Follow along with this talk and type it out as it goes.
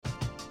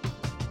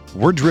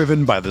We're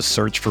driven by the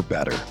search for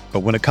better. But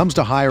when it comes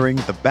to hiring,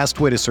 the best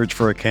way to search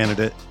for a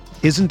candidate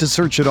isn't to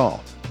search at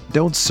all.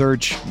 Don't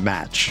search,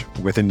 match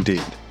with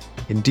Indeed.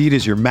 Indeed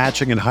is your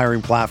matching and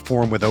hiring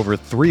platform with over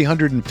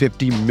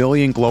 350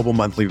 million global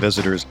monthly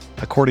visitors,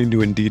 according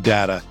to Indeed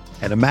data,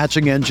 and a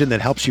matching engine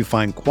that helps you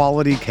find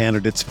quality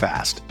candidates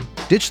fast.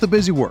 Ditch the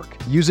busy work.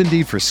 Use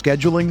Indeed for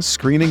scheduling,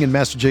 screening, and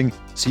messaging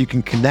so you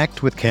can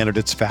connect with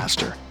candidates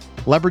faster.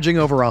 Leveraging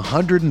over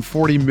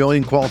 140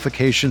 million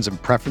qualifications and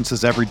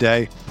preferences every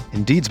day,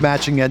 Indeed's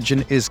matching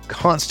engine is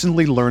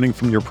constantly learning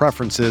from your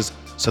preferences,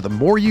 so the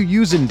more you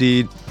use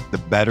Indeed, the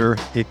better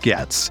it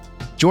gets.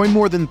 Join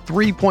more than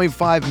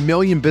 3.5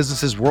 million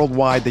businesses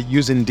worldwide that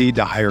use Indeed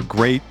to hire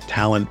great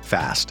talent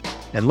fast.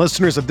 And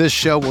listeners of this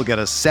show will get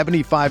a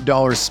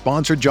 $75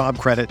 sponsored job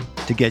credit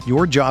to get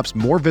your jobs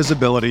more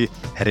visibility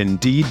at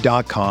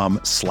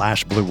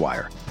Indeed.com/Blue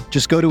Wire.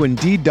 Just go to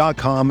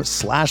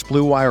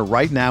Indeed.com/Blue Wire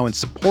right now and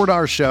support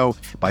our show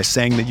by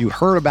saying that you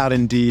heard about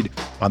Indeed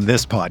on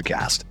this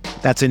podcast.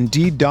 That's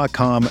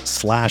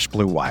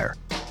Indeed.com/Blue Wire.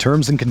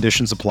 Terms and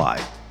conditions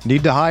apply.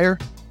 Need to hire?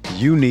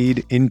 You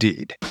need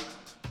Indeed.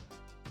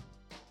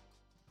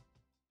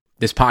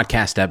 This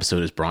podcast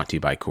episode is brought to you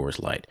by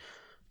Coors Light.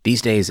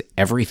 These days,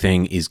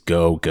 everything is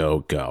go,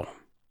 go, go.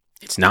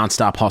 It's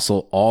nonstop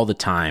hustle all the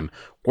time.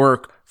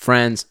 Work,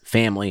 friends,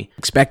 family,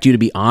 expect you to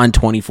be on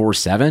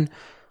 24/7.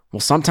 Well,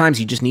 sometimes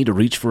you just need to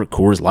reach for a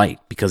Coors Light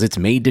because it's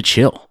made to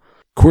chill.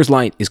 Coors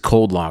Light is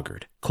cold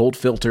lagered, cold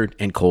filtered,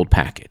 and cold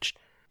packaged.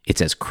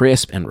 It's as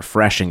crisp and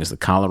refreshing as the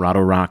Colorado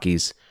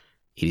Rockies.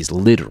 It is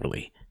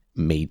literally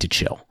made to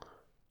chill.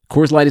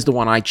 Coors Light is the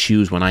one I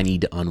choose when I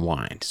need to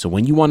unwind. So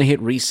when you want to hit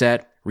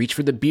reset, reach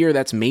for the beer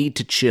that's made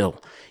to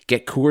chill.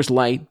 Get Coors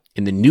Light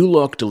in the new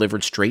look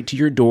delivered straight to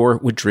your door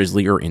with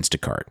Drizzly or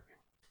Instacart.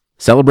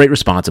 Celebrate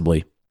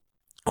responsibly.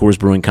 Coors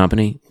Brewing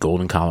Company,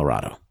 Golden,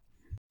 Colorado.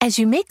 As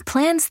you make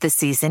plans this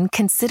season,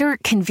 consider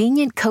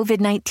convenient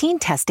COVID-19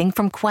 testing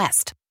from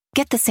Quest.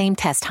 Get the same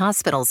test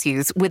hospitals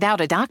use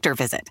without a doctor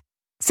visit.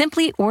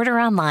 Simply order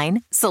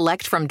online,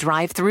 select from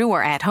drive-through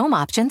or at-home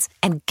options,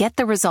 and get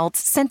the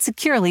results sent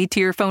securely to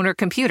your phone or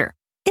computer.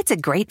 It's a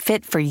great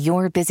fit for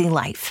your busy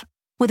life.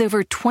 With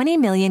over 20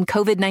 million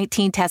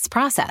COVID-19 tests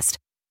processed,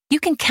 you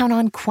can count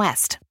on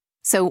Quest.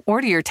 So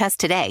order your test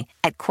today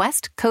at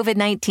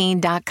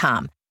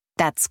questcovid19.com.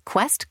 That's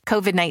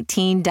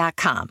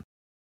questcovid19.com.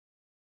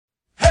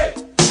 Hey,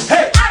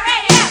 hey,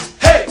 RTR.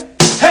 Hey,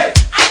 hey,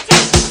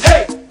 RTR.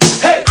 Hey,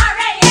 hey,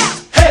 RTR.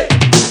 Hey,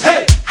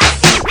 hey,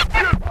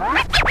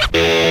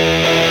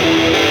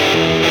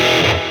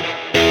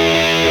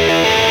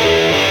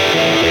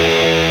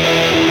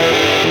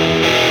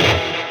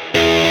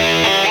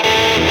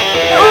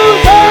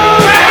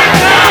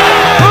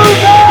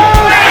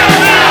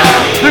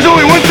 There's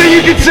only one thing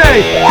you can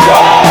say.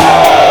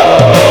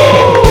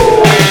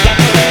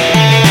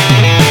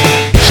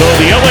 So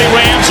the LA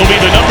Rams will be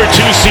the number 2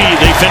 seed.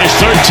 They finished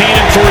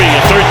 13-3,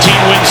 a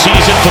 13-win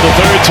season for the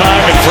third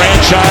time in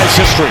franchise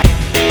history.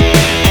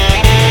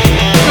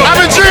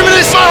 I've been dreaming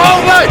this my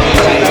whole life.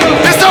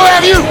 And so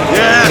have you.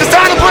 Yeah. It's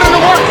time to put in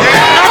the work.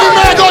 Yeah. Every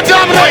man go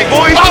dominate.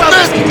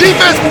 Offense,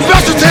 defense,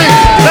 special teams.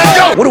 Let's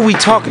go. What are we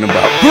talking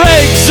about?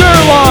 Greg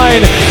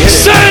Zuerlein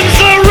sends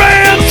the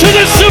Rams to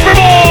the Super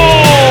Bowl.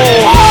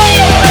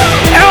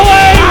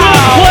 LA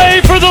will play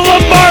for the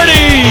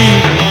Lombardi.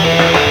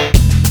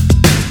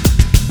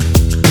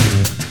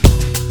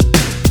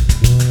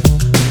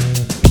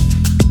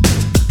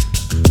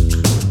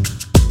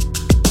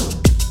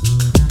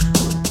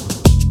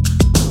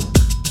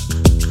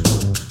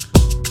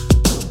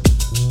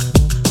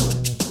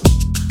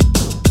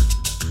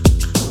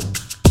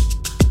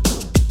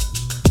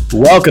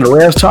 Welcome to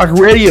Rams Talk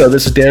Radio.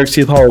 This is Derek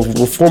Steve Hall,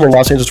 former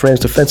Los Angeles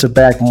Rams defensive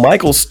back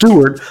Michael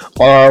Stewart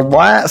on our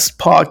last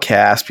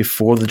podcast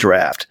before the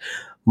draft.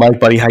 Mike,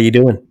 buddy, how you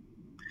doing?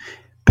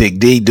 Big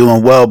D,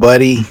 doing well,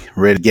 buddy.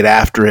 Ready to get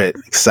after it.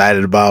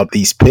 Excited about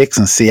these picks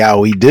and see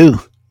how we do.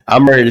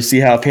 I'm ready to see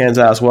how it pans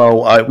out as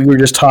well. We were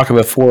just talking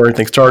before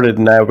everything started,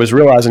 and I was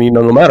realizing,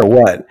 no matter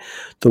what,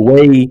 the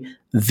way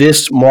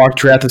this mock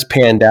draft has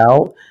panned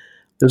out,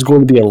 there's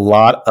going to be a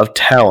lot of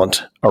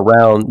talent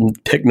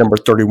around pick number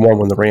 31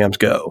 when the Rams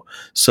go.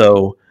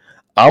 So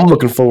I'm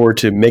looking forward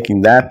to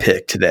making that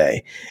pick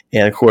today.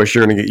 And, of course,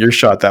 you're going to get your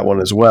shot at that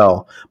one as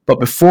well. But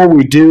before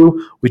we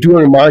do want to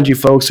remind you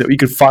folks that you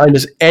can find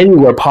us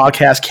anywhere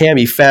podcasts can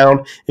be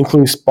found,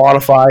 including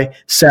Spotify,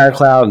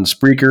 SoundCloud, and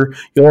Spreaker.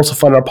 You'll also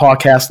find our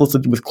podcast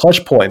listed with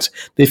Clutch Points.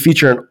 They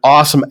feature an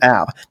awesome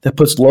app that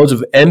puts loads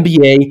of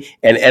NBA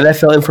and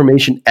NFL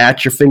information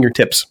at your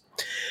fingertips.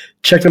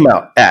 Check them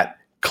out at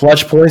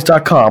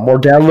clutchpoints.com or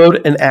download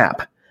an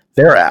app,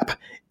 their app.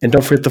 And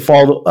don't forget to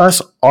follow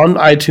us on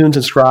iTunes,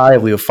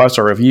 subscribe, leave a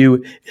 5-star review.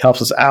 It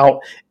helps us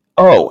out.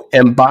 Oh,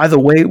 and by the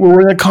way,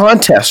 we're in a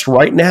contest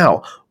right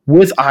now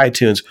with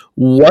iTunes.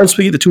 Once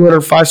we get the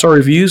 200 5-star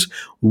reviews,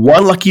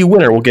 one lucky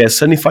winner will get a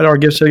 $75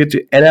 gift certificate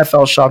to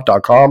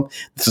NFLshop.com.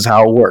 This is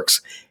how it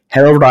works.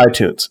 Head over to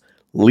iTunes,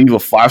 leave a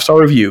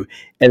 5-star review,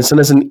 and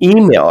send us an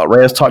email at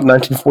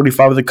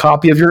ramstalk1945 with a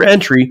copy of your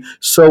entry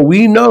so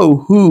we know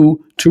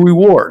who to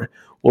reward.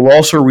 We'll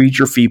also read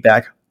your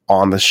feedback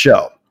on the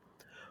show.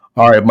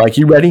 All right, Mike,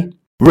 you ready?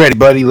 Ready,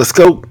 buddy. Let's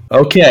go.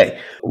 Okay,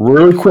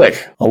 really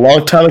quick. A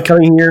long time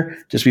coming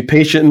here. Just be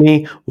patient with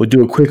me. We'll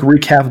do a quick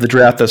recap of the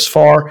draft thus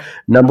far.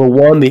 Number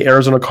 1, the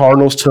Arizona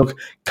Cardinals took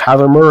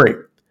Kyler Murray,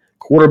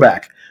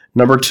 quarterback.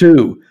 Number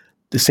 2,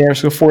 the San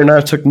Francisco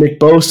 49ers took Nick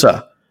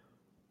Bosa,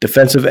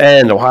 defensive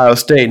end, Ohio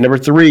State. Number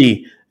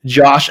 3,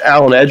 Josh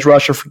Allen, edge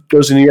rusher,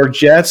 goes to New York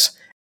Jets.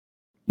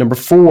 Number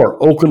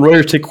 4, Oakland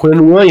Raiders take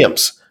Quinn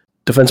Williams,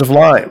 defensive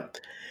line.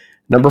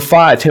 Number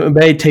 5, Tampa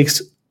Bay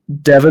takes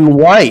Devin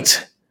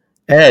White,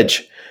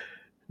 edge.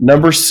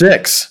 Number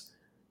 6,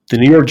 the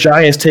New York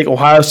Giants take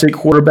Ohio State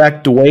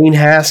quarterback Dwayne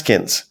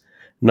Haskins.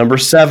 Number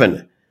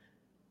 7,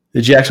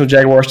 the Jacksonville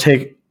Jaguars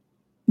take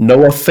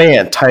Noah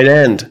Fant, tight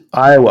end,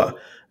 Iowa.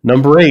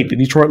 Number 8, the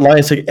Detroit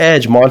Lions take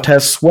edge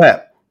Montez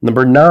Sweat.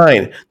 Number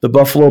 9, the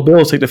Buffalo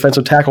Bills take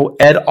defensive tackle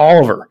Ed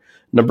Oliver.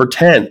 Number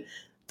 10,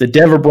 the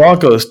Denver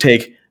Broncos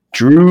take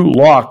Drew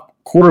Lock,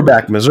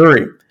 quarterback,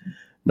 Missouri.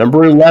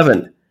 Number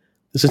 11,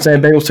 the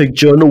Cincinnati Bengals take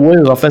Jonah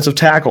Williams, offensive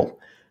tackle.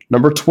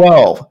 Number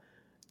 12,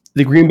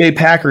 the Green Bay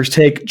Packers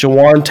take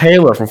Jawan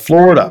Taylor from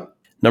Florida.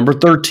 Number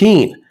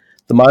 13,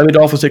 the Miami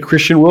Dolphins take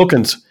Christian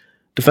Wilkins,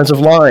 defensive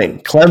line,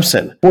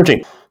 Clemson.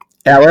 14,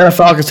 Atlanta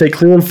Falcons take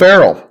Cleveland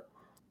Farrell,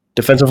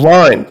 defensive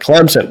line,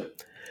 Clemson.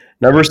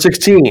 Number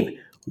 16,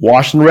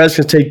 Washington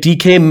Redskins take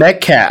DK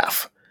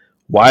Metcalf,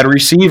 wide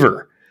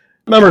receiver.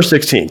 Number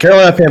 16,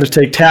 Carolina Panthers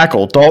take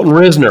tackle Dalton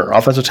Risner,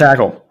 offensive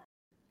tackle,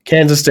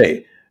 Kansas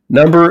State.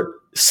 Number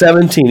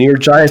 17, New York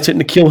Giants take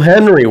N'Keal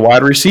Henry,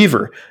 wide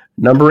receiver.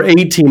 Number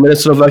 18,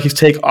 Minnesota Vikings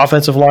take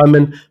offensive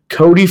lineman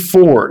Cody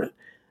Ford.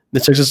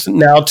 This takes us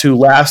now to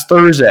last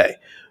Thursday.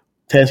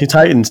 Tennessee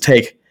Titans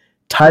take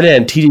tight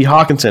end T.J.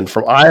 Hawkinson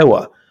from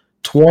Iowa.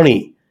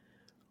 20,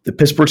 the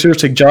Pittsburgh Steelers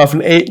take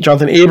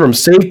Jonathan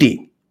Abrams,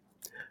 safety.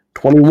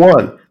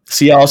 21, the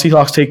Seattle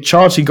Seahawks take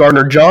Chauncey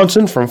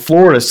Gardner-Johnson from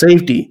Florida,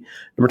 safety.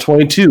 Number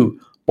 22,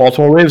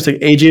 Baltimore Ravens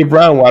take A.J.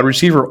 Brown, wide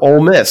receiver,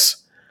 Ole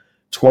Miss.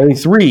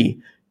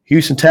 23,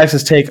 Houston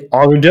Texans take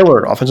Andre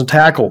Dillard, offensive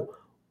tackle,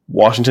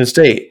 Washington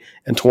State.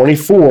 And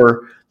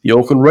 24, the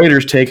Oakland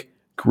Raiders take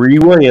Greedy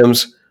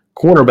Williams,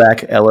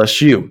 cornerback,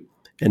 LSU.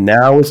 And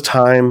now it's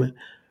time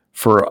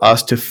for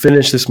us to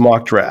finish this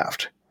mock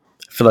draft.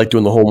 I feel like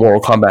doing the whole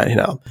Mortal Kombat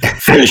now.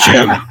 Finish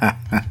him.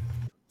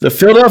 The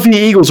Philadelphia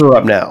Eagles are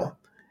up now,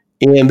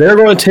 and they're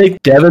going to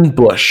take Devin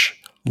Bush,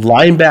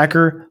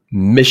 linebacker,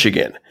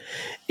 Michigan.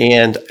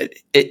 And,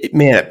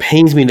 it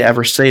pains me to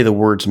ever say the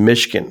words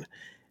Michigan,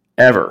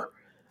 ever.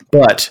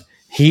 But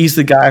he's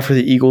the guy for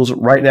the Eagles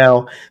right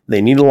now.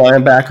 They need a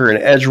linebacker,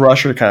 an edge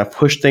rusher to kind of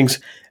push things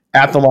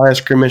at the line of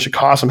scrimmage to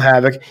cause some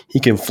havoc. He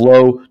can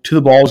flow to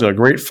the ball. He's got a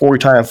great 40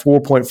 time,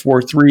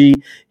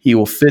 4.43. He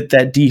will fit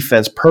that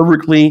defense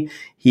perfectly.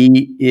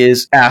 He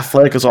is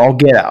athletic as all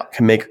get out.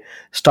 Can make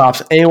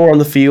stops anywhere on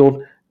the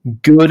field.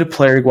 Good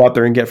player to go out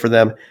there and get for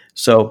them.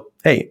 So,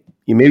 hey,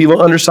 he may be a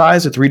little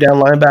undersized, a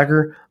 3-down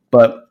linebacker,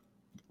 but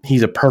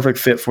he's a perfect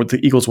fit for what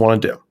the Eagles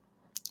want to do.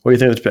 What do you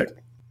think of this pick?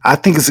 I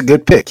think it's a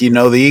good pick.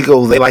 The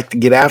Eagles, they like to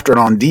get after it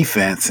on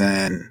defense,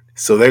 and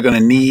so they're going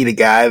to need a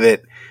guy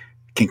that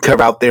can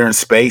cover out there in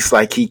space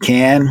like he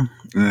can.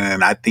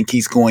 And I think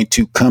he's going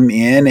to come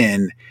in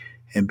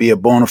and be a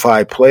bona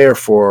fide player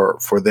for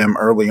them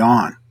early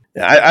on.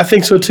 Yeah, I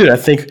think so too. I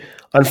think,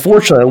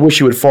 unfortunately, I wish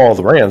he would follow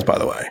the Rams, by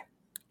the way.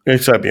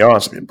 To be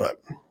honest with you,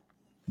 but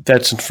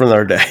that's for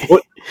another day.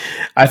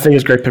 I think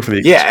it's a great pick for the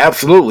Eagles. Yeah,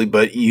 absolutely.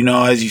 But,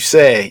 as you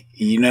say,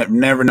 you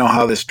never know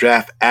how this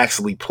draft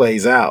actually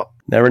plays out.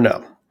 Never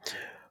know.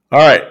 All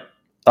right.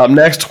 Up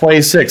next,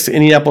 26, the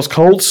Indianapolis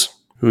Colts.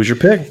 Who's your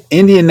pick?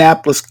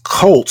 Indianapolis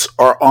Colts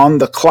are on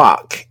the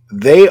clock.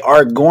 We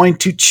are going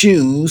to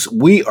choose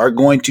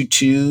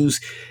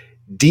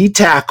D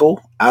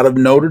tackle out of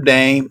Notre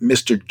Dame,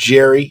 Mr.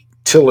 Jerry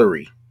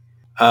Tillery.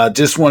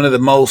 Just one of the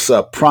most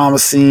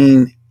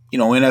promising,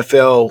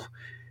 NFL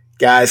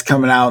guys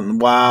coming out in a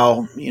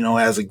while,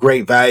 has a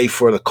great value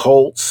for the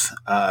Colts.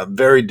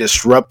 Very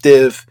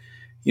disruptive,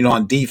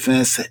 on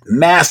defense,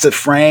 massive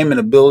frame and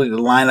ability to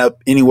line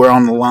up anywhere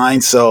on the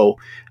line. So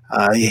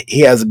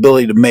he has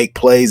ability to make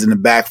plays in the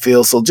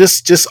backfield. So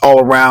just all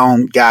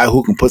around guy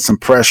who can put some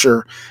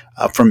pressure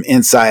from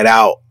inside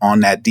out on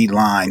that D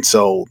line.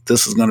 So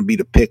this is going to be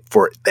the pick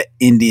for the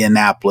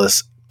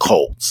Indianapolis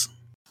Colts.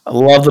 I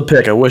love the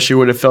pick. I wish he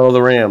would have fell to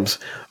the Rams.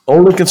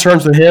 Only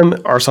concerns with him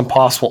are some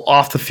possible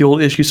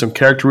off-the-field issues, some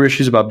character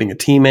issues about being a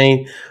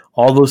teammate.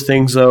 All those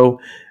things,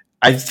 though,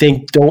 I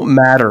think don't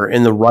matter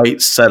in the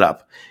right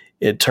setup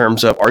in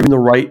terms of are you in the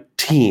right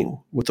team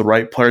with the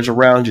right players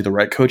around you, the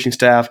right coaching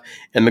staff.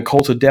 And the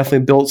Colts have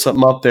definitely built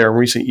something up there in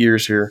recent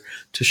years here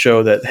to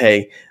show that,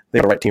 hey,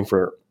 they're the right team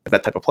for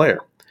that type of player.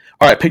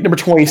 All right, pick number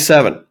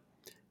 27.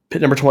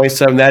 Pick number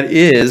 27, that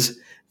is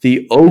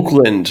the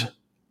Oakland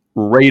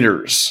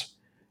Raiders,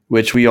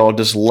 which we all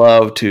just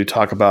love to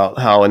talk about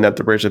how inept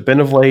the Raiders have been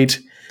of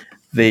late.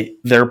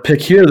 Their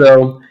pick here,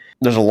 though,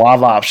 there's a lot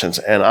of options.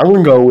 And I'm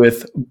going to go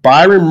with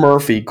Byron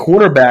Murphy,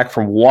 cornerback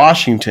from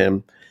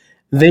Washington.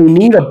 They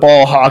need a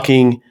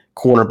ball-hawking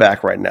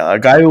cornerback right now, a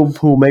guy who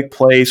will make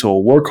plays, who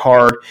will work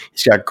hard.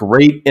 He's got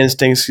great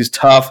instincts. He's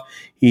tough.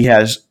 He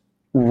has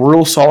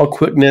real solid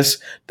quickness.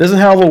 Doesn't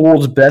have the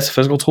world's best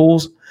physical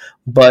tools,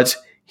 but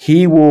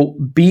he will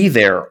be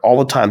there all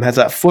the time. Has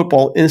that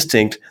football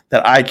instinct,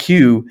 that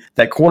IQ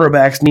that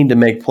cornerbacks need to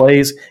make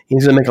plays.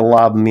 He's going to make a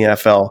lot of them in the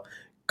NFL.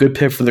 Good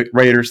pick for the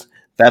Raiders.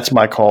 That's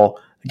my call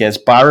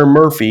against Byron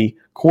Murphy,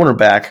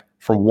 cornerback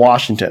from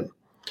Washington.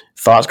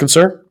 Thoughts, good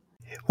sir?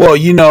 Well,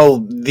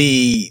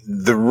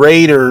 the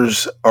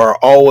Raiders are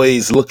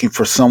always looking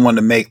for someone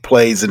to make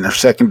plays in their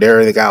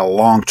secondary. They got a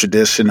long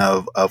tradition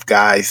of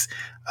guys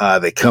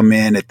that come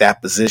in at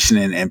that position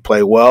and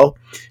play well.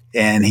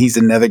 And he's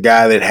another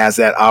guy that has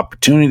that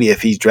opportunity,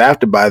 if he's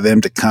drafted by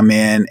them, to come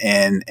in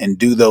and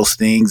do those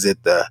things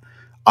that the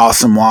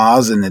awesome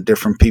Waz and the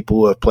different people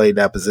who have played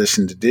that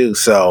position to do.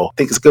 So I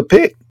think it's a good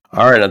pick.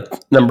 All right,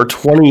 number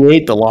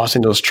 28, the Los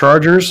Angeles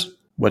Chargers.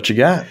 What you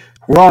got?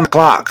 We're on the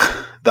clock.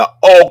 The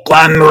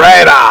Oakland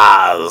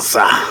Raiders.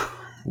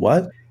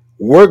 What?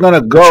 We're going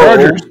to go.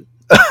 Chargers.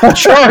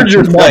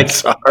 Chargers, Mike.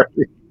 Sorry.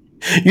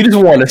 You just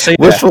want to say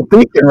wishful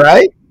thinking,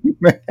 right?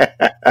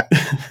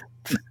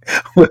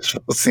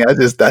 Wishful thinking.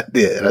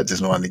 I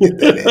just wanted to get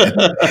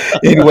that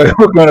in. Anyway,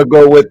 we're going to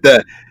go with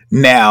the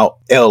now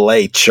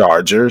LA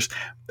Chargers.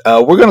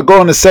 We're going to go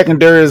in the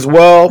secondary as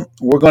well.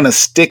 We're going to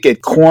stick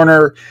at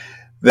corner.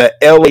 The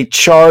LA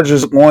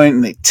Chargers are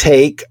going to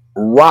take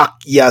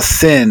Rock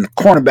Ya-Sin,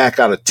 cornerback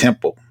out of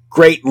Temple.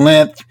 Great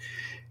length.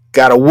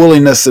 Got a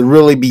willingness to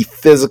really be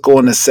physical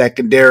in the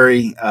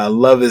secondary.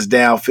 Love his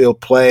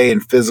downfield play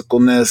and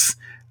physicalness.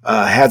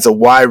 Has a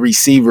wide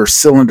receiver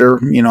cylinder,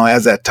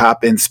 has that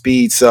top end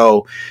speed.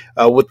 So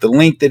with the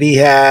length that he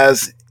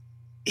has,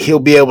 he'll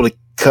be able to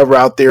cover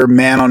out there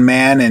man on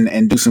man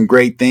and do some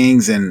great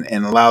things and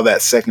allow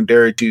that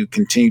secondary to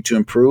continue to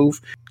improve.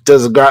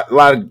 Does a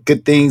lot of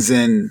good things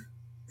in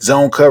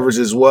zone coverage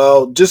as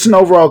well. Just an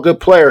overall good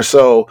player.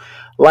 So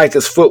I like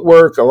his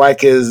footwork. I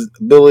like his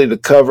ability to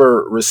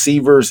cover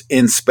receivers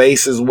in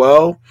space as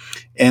well.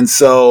 And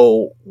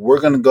so we're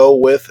going to go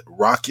with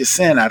Rock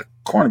Ya-Sin at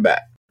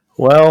cornerback.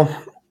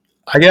 Well,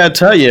 I got to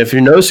tell you, if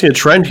you're noticing a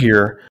trend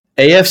here,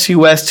 AFC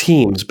West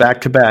teams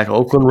back-to-back,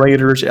 Oakland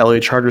Raiders, LA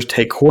Chargers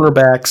take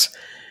cornerbacks.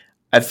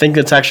 I think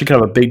that's actually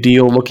kind of a big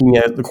deal looking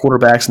at the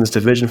quarterbacks in this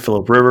division,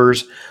 Phillip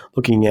Rivers,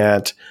 looking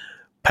at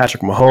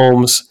Patrick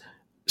Mahomes,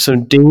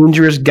 some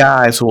dangerous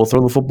guys who will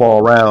throw the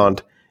football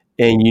around,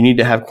 and you need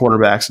to have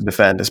cornerbacks to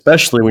defend,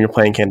 especially when you're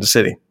playing Kansas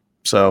City.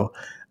 So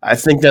I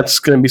think that's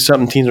going to be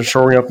something teams are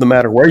shoring up no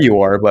matter where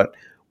you are, but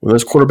when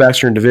those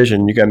quarterbacks are in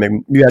division,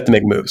 you have to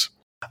make moves.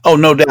 Oh,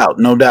 no doubt,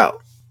 no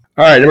doubt.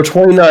 All right, number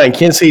 29,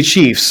 Kansas City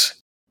Chiefs.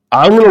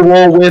 I'm going to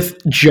roll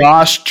with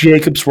Josh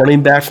Jacobs,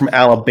 running back from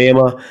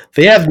Alabama.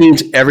 They have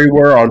needs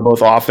everywhere on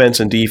both offense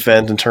and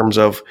defense in terms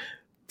of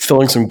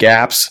filling some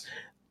gaps.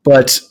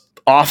 But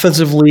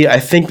offensively, I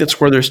think that's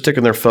where they're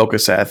sticking their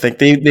focus at. I think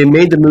they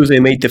made the moves they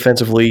made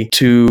defensively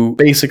to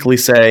basically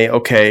say,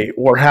 okay,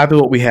 we're happy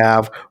with what we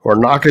have. We're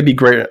not going to be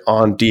great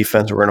on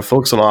defense. We're going to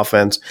focus on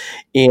offense.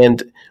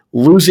 And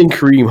losing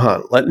Kareem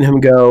Hunt, letting him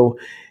go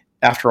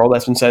after all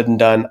that's been said and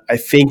done, I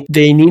think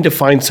they need to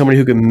find somebody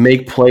who can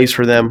make plays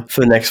for them for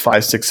the next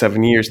 5, 6,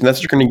 7 years. And that's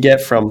what you're going to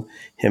get from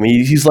him.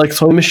 He's like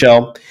Sony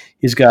Michel.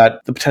 He's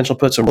got the potential to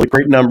put some really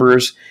great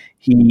numbers.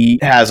 He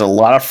has a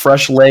lot of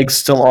fresh legs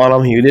still on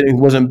him. He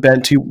wasn't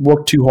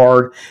worked too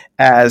hard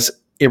as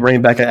a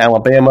running back at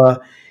Alabama.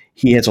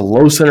 He has a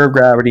low center of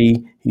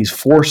gravity. He's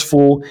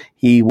forceful.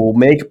 He will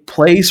make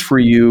plays for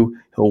you.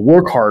 He'll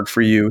work hard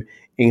for you.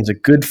 And he's a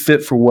good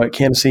fit for what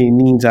Kansas City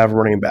needs out of a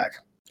running back.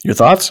 Your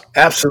thoughts?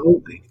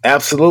 Absolutely.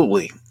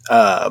 Absolutely.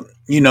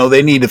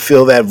 They need to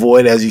fill that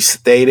void, as you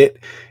stated.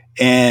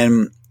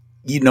 And,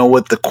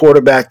 with the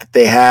quarterback that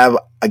they have,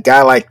 a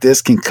guy like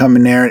this can come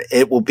in there.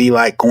 It will be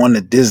like going to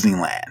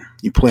Disneyland.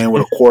 You're playing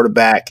with a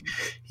quarterback.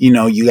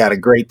 You got a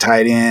great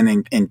tight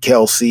end in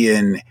Kelsey,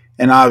 and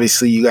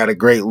obviously you got a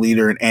great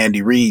leader in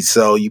Andy Reid.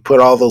 So you put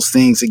all those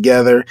things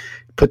together,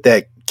 put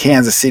that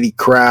Kansas City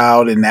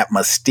crowd and that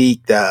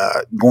mystique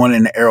going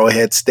into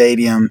Arrowhead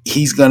Stadium.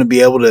 He's going to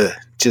be able to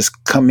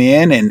just come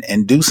in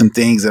and do some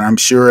things. And I'm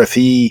sure if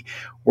he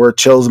were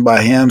chosen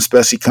by him,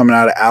 especially coming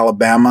out of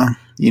Alabama,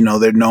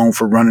 they're known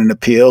for running the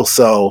peel.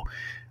 So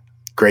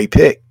great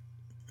pick.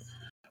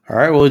 All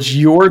right, well, it's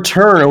your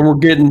turn, and we're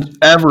getting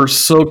ever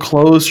so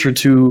closer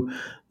to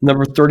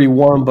number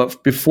 31.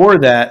 But before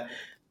that,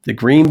 the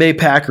Green Bay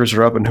Packers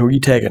are up, and who are you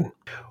taking?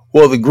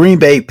 Well, the Green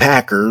Bay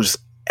Packers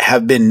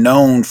have been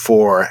known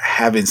for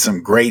having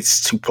some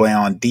greats to play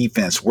on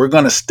defense. We're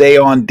going to stay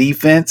on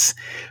defense.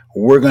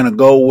 We're going to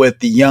go with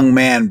the young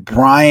man,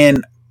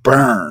 Brian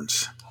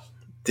Burns.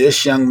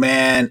 This young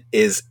man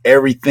is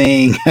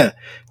everything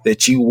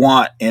that you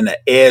want in an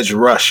edge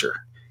rusher.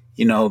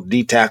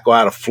 D-tackle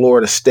out of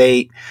Florida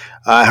State.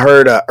 I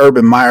heard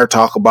Urban Meyer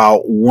talk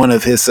about one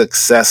of his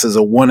successes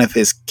or one of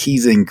his key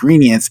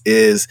ingredients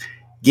is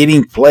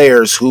getting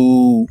players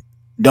who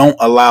don't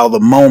allow the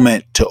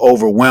moment to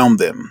overwhelm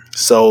them.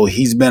 So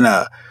he's been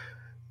a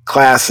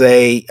Class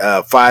A,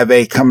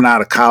 5A coming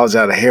out of college,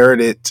 out of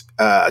Heritage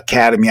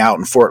Academy out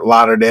in Fort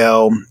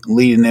Lauderdale,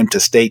 leading them to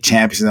state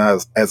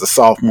champions as a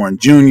sophomore and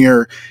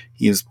junior.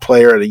 He was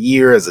player of the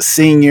year as a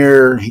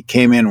senior. He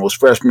came in and was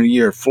freshman of the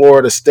year at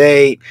Florida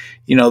State.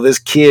 You know, this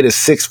kid is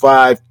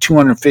 6'5",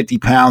 250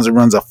 pounds, and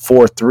runs a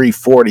 4.3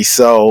 40.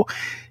 So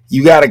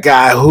you got a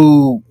guy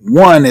who,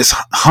 one, is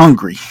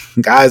hungry.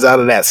 Guys out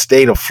of that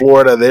state of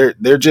Florida,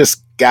 they're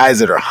just guys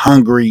that are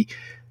hungry,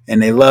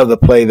 and they love to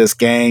play this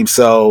game.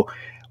 So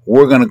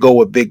we're going to go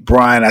with Big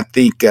Brian. I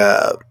think,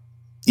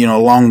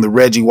 along the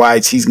Reggie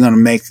Whites, he's going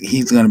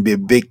to be a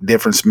big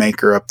difference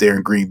maker up there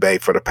in Green Bay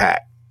for the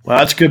Pack. Well,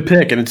 that's a good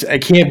pick, and I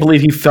can't believe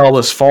he fell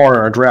this far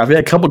in our draft. We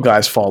had a couple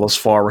guys fall this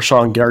far.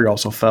 Rashawn Gary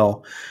also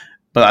fell.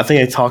 But I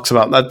think it talks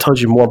about, that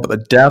tells you more about the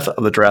depth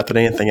of the draft than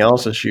anything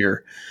else this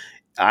year.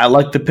 I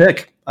like the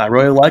pick. I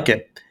really like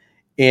it.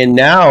 And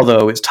now,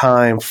 though, it's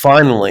time,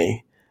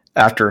 finally,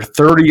 after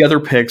 30 other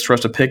picks, for us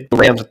to pick the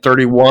Rams at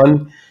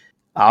 31.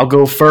 I'll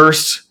go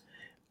first.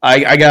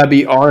 I got to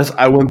be honest,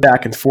 I went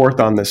back and forth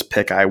on this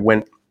pick. I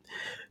went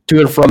to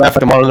and from.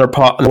 I'm on another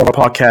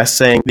podcast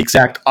saying the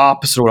exact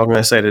opposite of what I'm going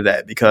to say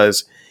today,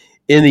 because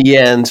in the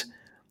end,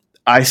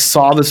 I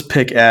saw this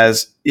pick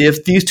as,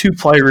 if these two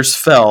players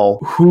fell,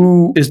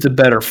 who is the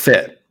better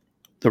fit?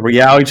 The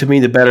reality to me,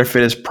 the better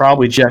fit is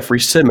probably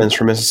Jeffrey Simmons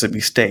from Mississippi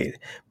State,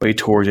 but he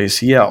tore his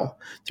ACL.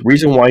 The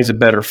reason why he's a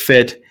better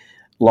fit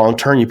long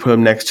term, you put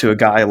him next to a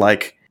guy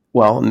like,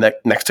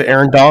 next to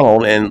Aaron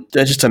Donald, and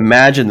just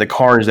imagine the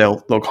carnage they'll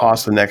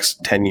cost the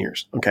next 10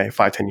 years,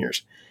 5-10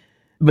 years.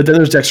 But then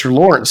there's Dexter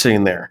Lawrence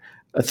sitting there,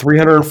 a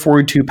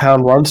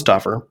 342-pound run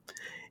stuffer,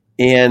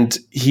 and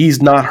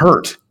he's not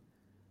hurt.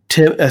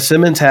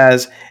 Simmons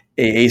has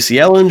a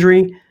ACL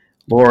injury.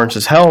 Lawrence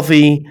is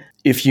healthy.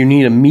 If you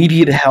need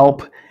immediate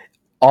help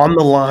on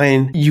the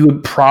line, you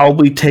would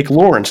probably take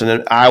Lawrence,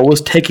 and I was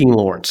taking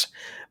Lawrence.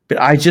 But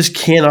I just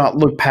cannot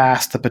look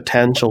past the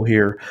potential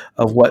here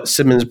of what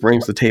Simmons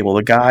brings to the table.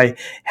 The guy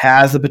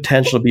has the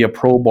potential to be a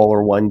Pro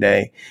Bowler one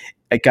day,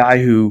 a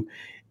guy who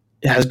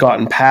has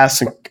gotten past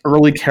some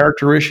early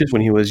character issues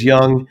when he was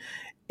young,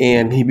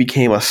 and he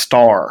became a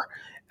star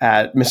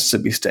at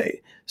Mississippi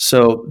State.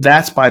 So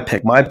that's my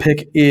pick. My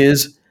pick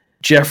is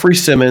Jeffrey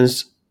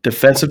Simmons,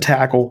 defensive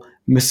tackle,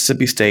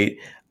 Mississippi State.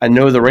 I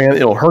know the Rams,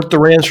 it'll hurt the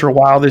Rams for a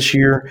while this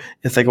year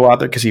if they go out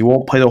there, because he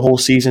won't play the whole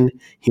season.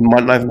 He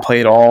might not even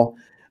play at all.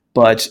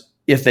 But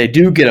if they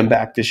do get him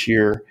back this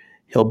year,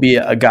 he'll be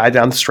a guy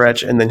down the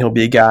stretch, and then he'll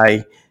be a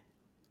guy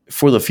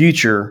for the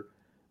future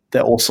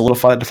that will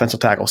solidify the defensive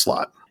tackle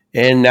slot.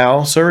 And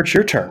now, sir, it's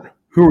your turn.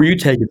 Who are you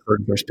taking for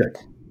the first pick?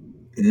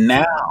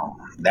 Now,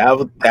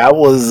 that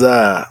was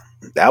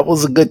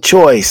a good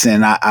choice,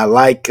 and I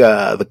like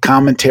the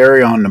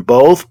commentary on them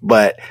both,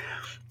 but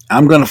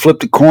I'm going to flip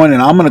the coin,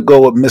 and I'm going to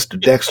go with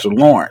Mr. Dexter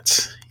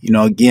Lawrence.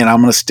 Again, I'm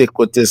going to stick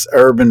with this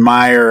Urban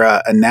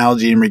Meyer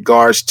analogy in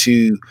regards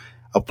to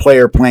a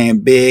player playing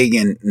big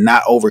and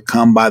not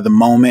overcome by the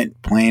moment,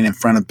 playing in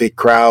front of big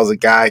crowds. A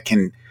guy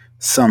can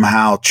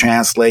somehow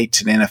translate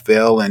to the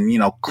NFL. And,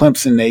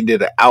 Clemson, they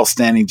did an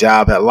outstanding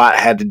job. A lot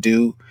had to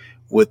do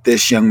with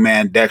this young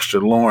man, Dexter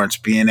Lawrence,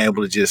 being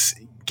able to just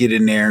get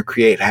in there and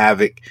create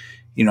havoc,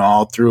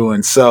 all through.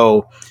 And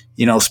so,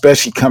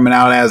 especially coming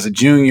out as a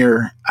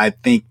junior, I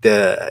think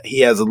that he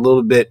has a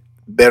little bit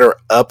better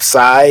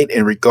upside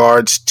in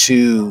regards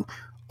to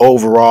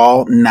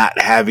overall not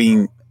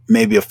having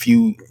maybe a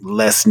few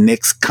less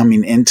nicks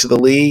coming into the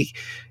league.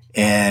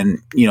 And,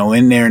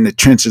 in there in the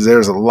trenches,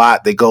 there's a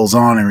lot that goes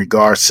on in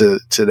regards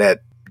to that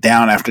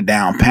down after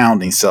down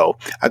pounding. So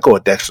I go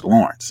with Dexter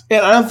Lawrence.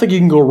 Yeah, I don't think you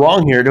can go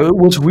wrong here.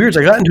 What's weird is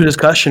I got into a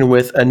discussion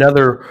with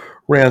another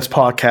Rams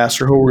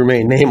podcaster who will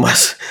remain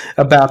nameless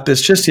about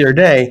this just the other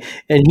day,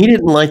 and he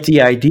didn't like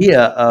the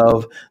idea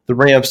of the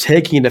Rams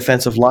taking a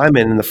defensive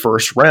lineman in the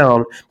first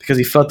round because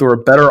he felt there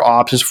were better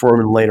options for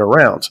him in later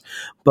rounds.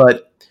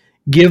 But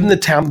given the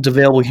talent that's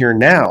available here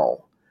now,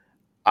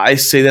 I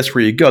say that's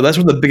where you go. That's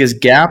where the biggest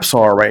gaps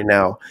are right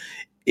now.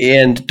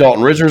 And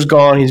Dalton Risner's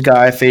gone. He's a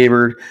guy I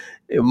favored.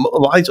 A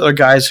lot of these other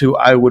guys who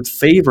I would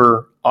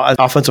favor as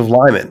offensive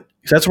linemen.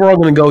 So that's where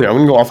I'm going to go here. I'm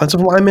going to go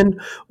offensive lineman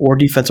or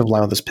defensive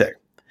line with this pick.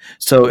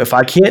 So if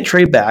I can't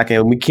trade back,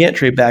 and we can't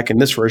trade back in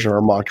this version of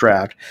our mock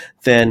draft,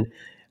 then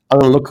I'm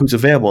going to look who's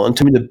available. And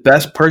to me, the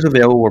best players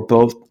available were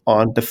both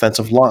on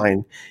defensive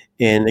line.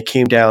 And it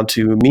came down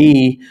to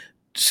me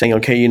saying,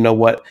 okay, you know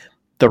what?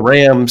 The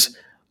Rams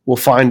will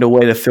find a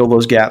way to fill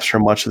those gaps for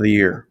much of the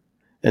year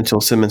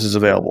until Simmons is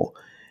available,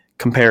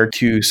 compared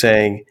to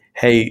saying,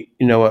 hey,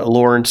 you know what,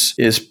 Lawrence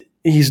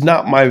he's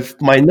not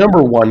my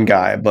number one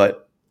guy,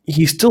 but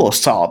he's still a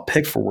solid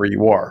pick for where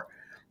you are.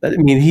 I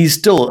mean, he's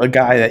still a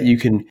guy that you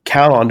can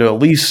count on to at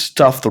least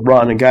stuff the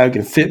run, a guy who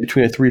can fit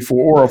between a 3-4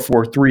 or a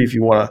 4-3 if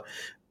you want to,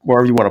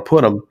 wherever you want to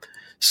put him.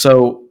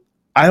 So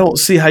I don't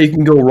see how you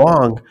can go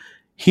wrong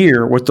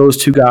here with those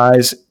two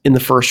guys in the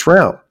first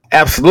round.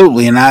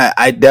 Absolutely, and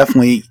I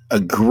definitely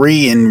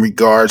agree in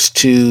regards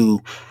to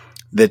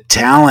the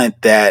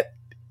talent that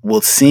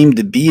will seem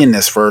to be in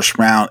this first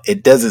round,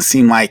 it doesn't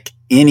seem like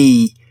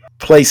any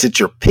place that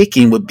you're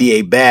picking would be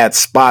a bad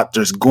spot.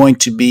 There's going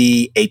to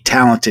be a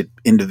talented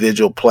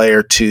individual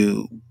player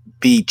to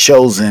be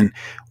chosen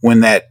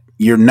when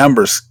your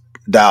numbers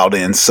dialed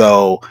in.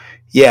 So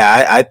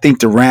yeah, I think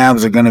the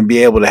Rams are going to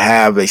be able to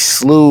have a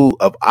slew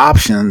of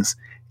options,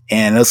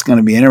 and it's going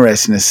to be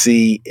interesting to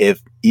see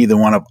if either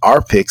one of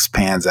our picks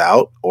pans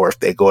out or if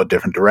they go a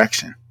different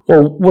direction.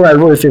 Well, what I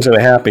really think is going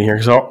to happen here,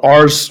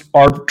 because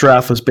our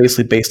draft was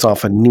basically based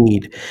off a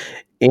need.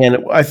 And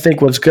I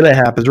think what's going to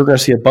happen is we're going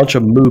to see a bunch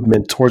of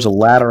movement towards the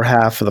latter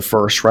half of the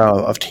first round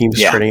of teams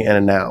trading in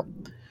and out.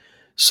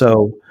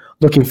 So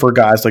looking for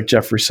guys like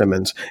Jeffrey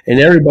Simmons. And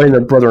everybody and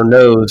their brother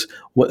knows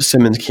what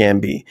Simmons can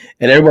be.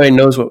 And everybody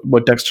knows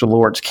what Dexter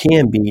Lawrence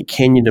can be.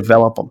 Can you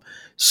develop them?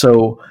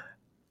 So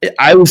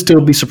I would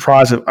still be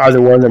surprised if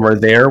either one of them are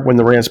there when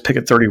the Rams pick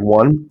at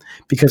 31,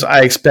 because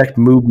I expect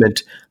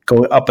movement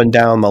going up and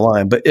down the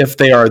line. But if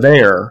they are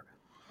there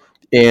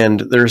and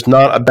there's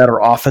not a better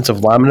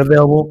offensive lineman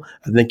available,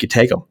 I think you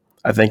take them.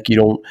 I think you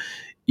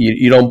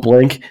don't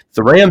blink.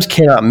 The Rams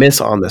cannot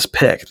miss on this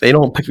pick. They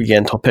don't pick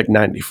again until pick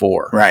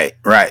 94. Right.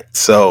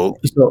 So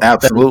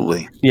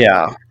absolutely.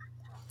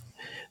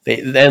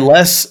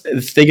 Unless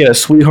if they get a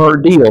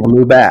sweetheart deal to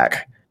move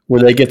back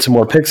where they get some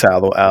more picks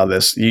out of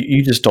this,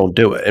 you just don't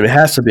do it. And it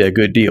has to be a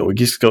good deal. You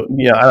just go,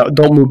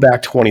 don't move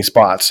back 20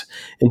 spots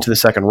into the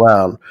second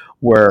round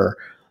where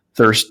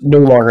there's no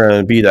longer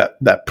going to be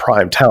that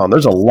prime talent.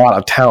 There's a lot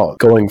of talent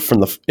going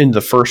from into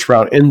the first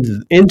round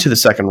into the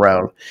second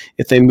round.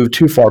 If they move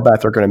too far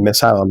back, they're going to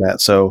miss out on that.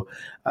 So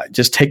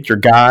just take your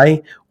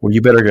guy, or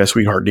you better get a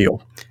sweetheart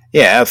deal.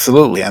 Yeah,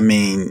 absolutely. I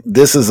mean,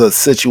 this is a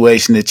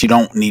situation that you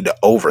don't need to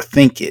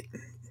overthink it.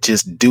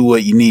 Just do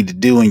what you need to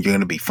do, and you're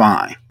going to be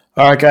fine.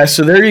 All right, guys,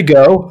 so there you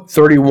go.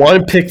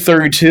 31, pick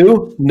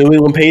 32, New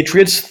England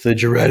Patriots, the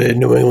dreaded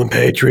New England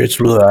Patriots.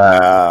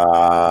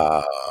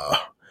 Blah.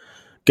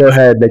 Go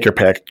ahead, make your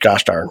pick.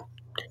 Gosh darn.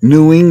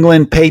 New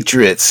England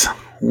Patriots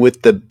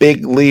with the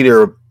big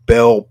leader,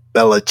 Bill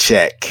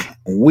Belichick.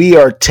 We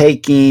are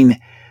taking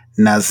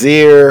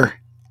Nasir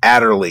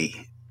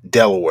Adderley,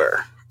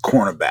 Delaware,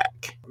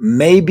 cornerback.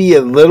 Maybe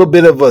a little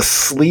bit of a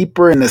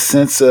sleeper in the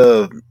sense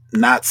of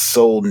not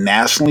so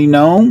nationally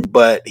known,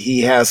 but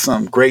he has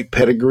some great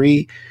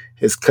pedigree.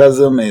 His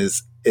cousin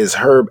is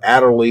Herb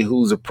Adderley,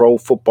 who's a Pro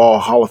Football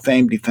Hall of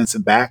Fame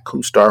defensive back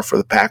who starred for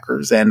the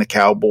Packers and the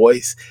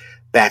Cowboys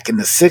back in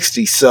the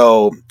 60s.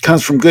 So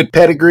comes from good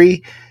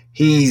pedigree.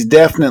 He's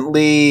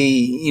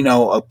definitely,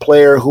 a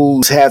player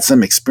who's had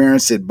some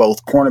experience at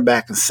both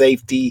cornerback and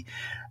safety,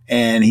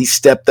 and he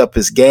stepped up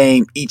his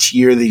game each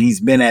year that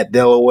he's been at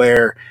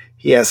Delaware.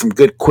 He has some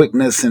good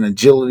quickness and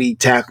agility,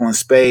 tackling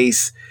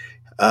space.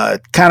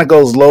 Kind of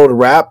goes low to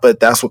wrap, but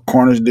that's what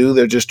corners do.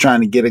 They're just trying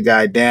to get a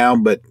guy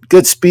down, but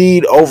good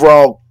speed.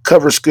 Overall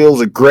cover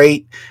skills are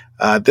great.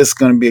 This is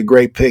going to be a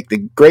great pick. The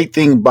great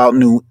thing about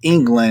New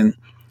England,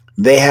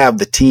 they have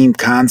the team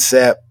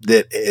concept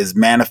that is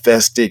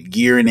manifested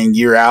year in and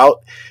year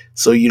out.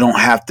 So you don't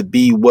have to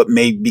be what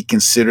may be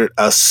considered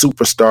a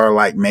superstar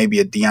like maybe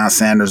a Deion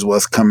Sanders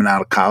was coming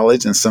out of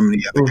college and some of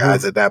the other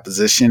guys at that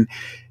position.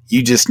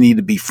 You just need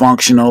to be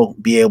functional,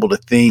 be able to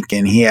think,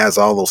 and he has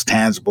all those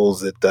tangibles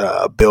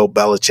that Bill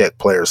Belichick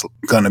player's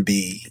going to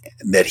be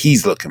that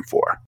he's looking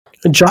for.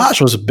 And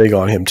Josh was big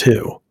on him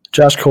too.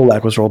 Josh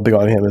Kolak was real big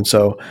on him, and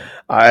so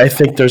I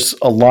think there's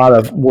a lot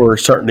of word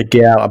starting to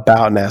get out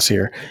about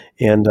Nasir.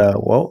 And,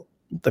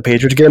 the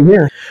Patriots get him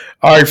here.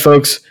 All right,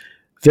 folks,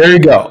 there you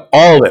go.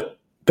 All of it.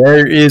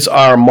 There is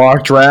our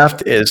mock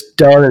draft. It's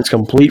done. It's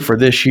complete for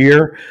this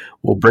year.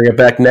 We'll bring it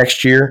back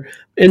next year.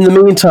 In the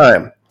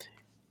meantime,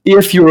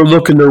 if you're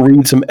looking to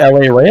read some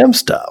LA Rams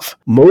stuff,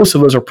 most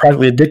of us are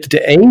practically addicted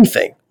to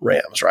anything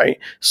Rams, right?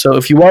 So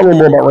if you want to learn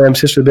more about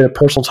Rams history, a bit of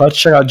personal touch,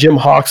 check out Jim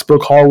Hawk's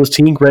book, Hollywood's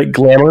Team, Great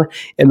Glamour,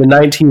 and the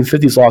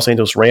 1950s Los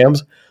Angeles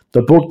Rams.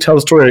 The book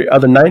tells the story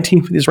of the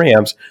 1950s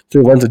Rams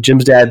through the lens of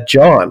Jim's dad,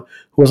 John,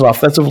 who was an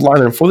offensive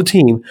lineman for the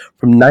team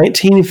from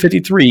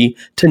 1953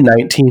 to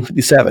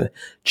 1957.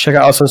 Check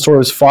out the story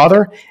of his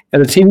father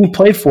and the team he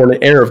played for in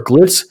an era of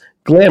glitz,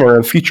 glamour,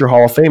 and future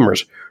Hall of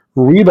Famers.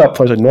 Read about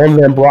players like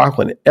Norman Van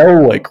Brocklin,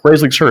 Elroy,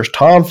 Graysley Church,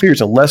 Tom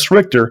Fears, and Les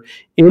Richter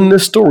in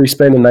this story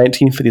spanning the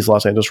 1950s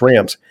Los Angeles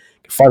Rams.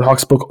 You can find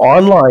Hawk's book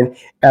online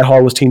at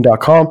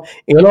HollywoodTeam.com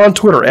and on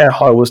Twitter at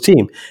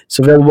HollywoodTeam. It's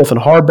available both in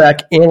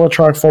hardback and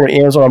electronic form at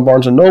Amazon,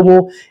 Barnes &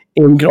 Noble,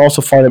 and you can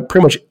also find it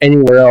pretty much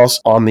anywhere else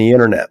on the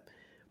internet.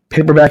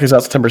 Paperback is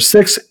out September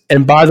 6th,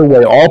 and by the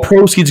way, all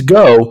proceeds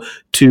go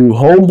to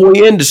Homeboy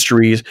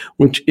Industries,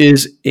 which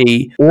is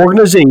a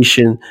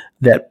organization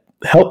that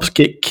helps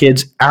get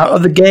kids out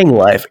of the gang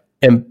life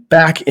and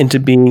back into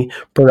being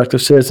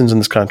productive citizens in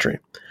this country.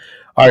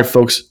 All right,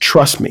 folks,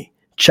 trust me.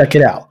 Check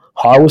it out.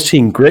 Hollywood's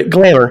Team, Great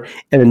Glamour,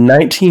 and the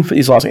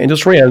 1950s Los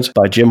Angeles Rams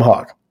by Jim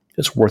Hawk.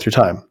 It's worth your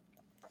time.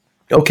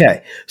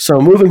 Okay, so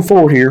moving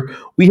forward here,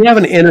 we have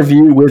an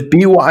interview with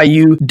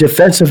BYU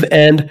defensive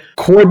end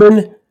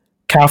Corbin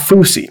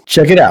Kaufusi.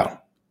 Check it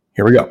out.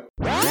 Here we go.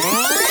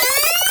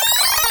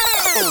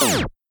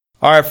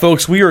 All right,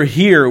 folks, we are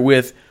here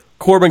with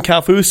Corbin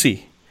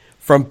Kaufusi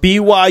from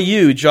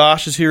BYU.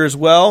 Josh is here as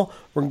well.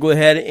 We're going to go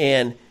ahead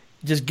and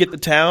just get to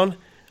town.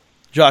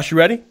 Josh, you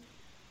ready?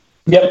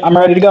 Yep, I'm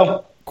ready to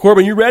go.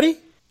 Corbin, you ready?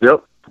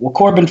 Yep. Well,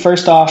 Corbin,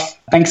 first off,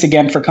 thanks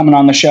again for coming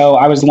on the show.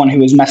 I was the one who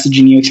was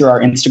messaging you through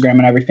our Instagram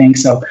and everything,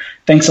 so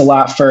thanks a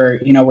lot for,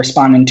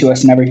 responding to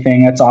us and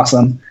everything. That's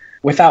awesome.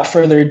 Without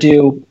further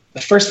ado,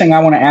 the first thing I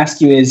want to ask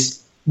you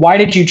is, why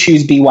did you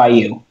choose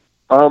BYU?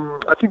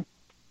 I think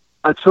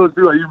I chose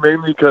BYU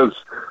mainly because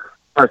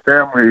my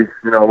family,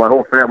 my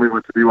whole family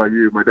went to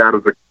BYU. My dad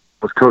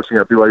was coaching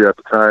at BYU at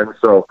the time,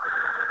 so,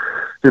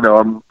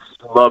 I'm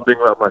love being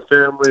around my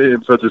family,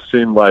 and so it just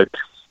seemed like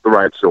the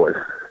right choice.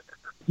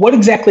 What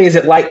exactly is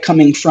it like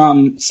coming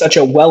from such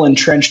a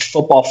well-entrenched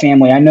football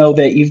family? I know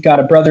that you've got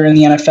a brother in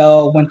the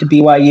NFL, went to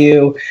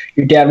BYU,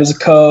 your dad was a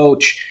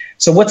coach.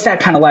 So what's that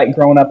kind of like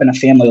growing up in a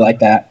family like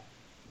that?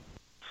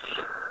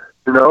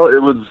 It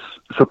was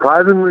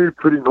surprisingly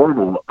pretty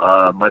normal.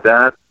 My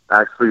dad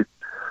actually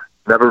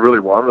never really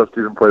wanted us to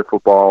even play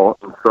football,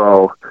 and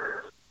so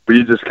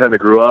we just kind of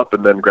grew up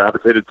and then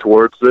gravitated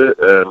towards it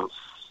and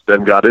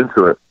then got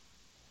into it.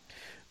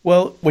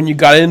 Well, when you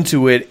got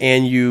into it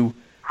and you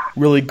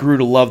really grew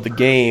to love the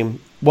game,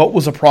 what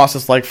was the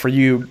process like for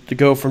you to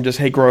go from just,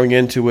 growing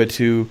into it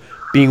to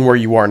being where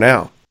you are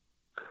now?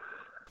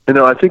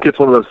 I think it's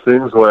one of those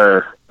things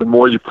where the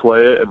more you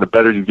play it and the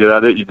better you get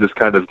at it, you just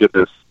kind of get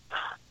this,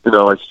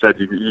 like you said,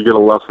 you get a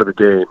love for the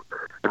game.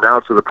 And now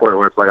it's to the point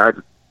where it's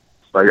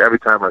like every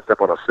time I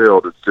step on a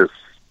field, it just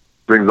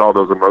brings all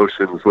those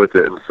emotions with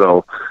it. And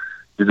so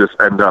you just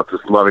end up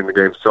just loving the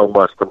game so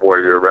much the more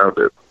you're around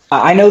it.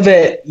 I know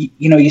that,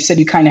 you said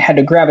you kind of had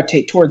to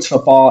gravitate towards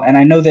football, and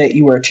I know that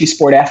you were a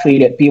two-sport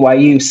athlete at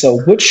BYU.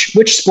 So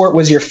which sport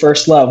was your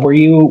first love? Were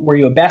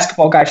you a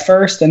basketball guy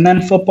first and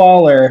then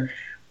football, or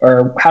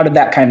how did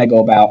that kind of go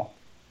about?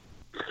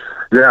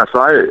 Yeah,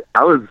 so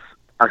I was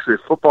actually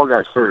a football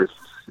guy first.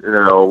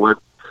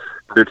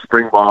 Did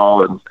spring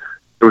ball, and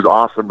it was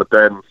awesome. But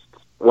then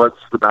once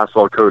the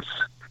basketball coach,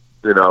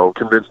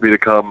 convinced me to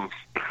come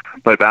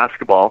play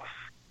basketball,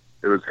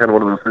 it was kind of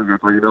one of those things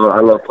where,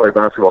 I love playing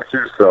basketball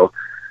too, so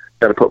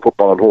got to put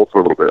football on hold for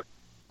a little bit.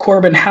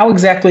 Corbin, how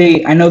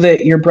exactly, I know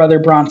that your brother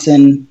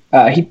Bronson,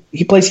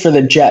 he plays for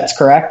the Jets,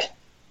 correct?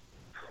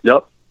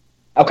 Yep.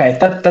 Okay,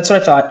 that's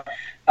what I thought.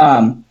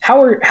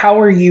 How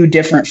are you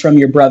different from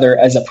your brother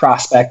as a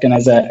prospect and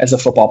as a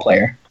football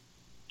player?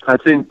 I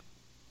think,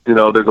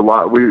 there's a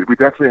lot. We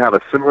definitely have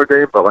a similar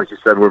game, but like you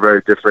said, we're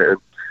very different. And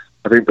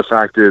I think the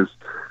fact is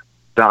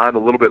that I'm a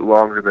little bit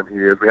longer than he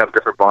is. We have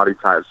different body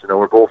types.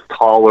 We're both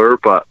taller,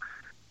 but,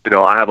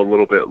 I have a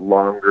little bit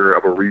longer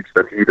of a reach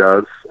than he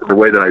does. And the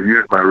way that I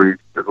use my reach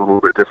is a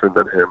little bit different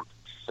than him.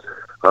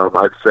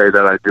 I'd say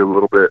that I do a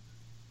little bit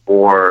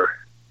more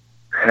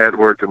head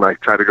work and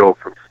try to go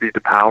from speed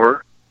to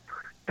power.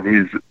 And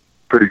he's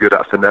pretty good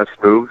at finesse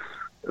moves.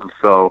 And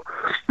so,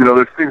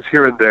 there's things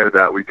here and there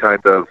that we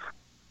kind of,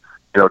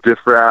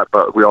 differ at,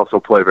 but we also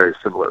play very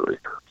similarly.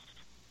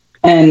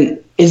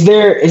 And is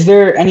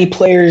there any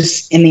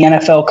players in the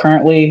NFL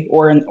currently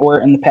or in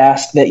the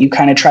past that you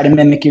kind of try to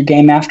mimic your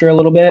game after a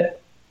little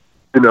bit?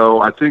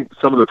 I think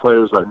some of the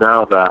players right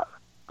now that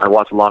I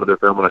watch a lot of their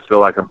film and I feel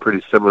like I'm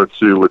pretty similar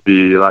to would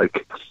be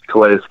like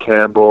Calais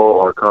Campbell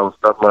or Carlos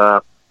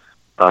Dunlap.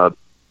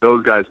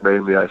 Those guys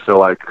mainly I feel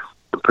like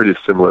I'm pretty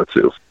similar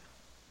to.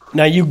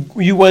 Now,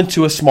 you went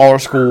to a smaller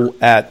school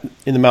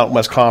in the Mountain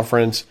West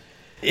Conference.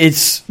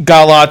 It's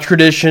got a lot of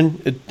tradition.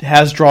 It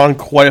has drawn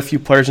quite a few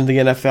players into the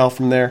NFL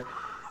from there.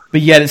 But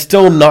yet it's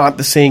still not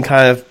the same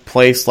kind of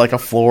place like a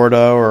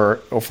Florida or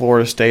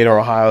Florida State or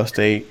Ohio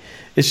State.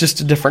 It's just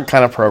a different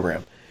kind of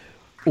program.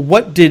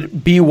 What did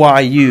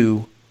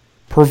BYU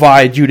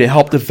provide you to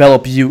help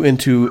develop you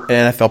into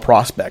an NFL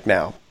prospect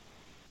now?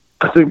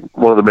 I think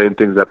one of the main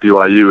things at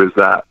BYU is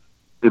that,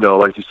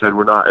 like you said,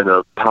 we're not in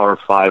a Power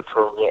 5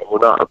 program. We're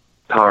not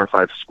a Power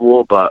 5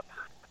 school, but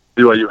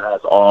BYU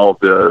has all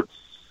the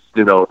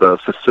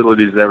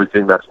facilities and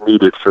everything that's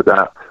needed for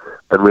that.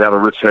 And we have a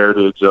rich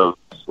heritage of,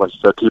 like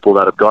you said, people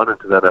that have gone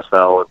into the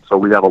NFL. And so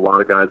we have a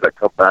lot of guys that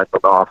come back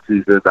from the off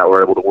season that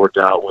we're able to work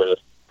out with.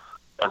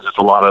 And just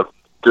a lot of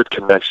good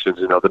connections.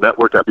 The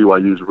network at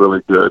BYU is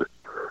really good.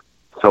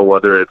 So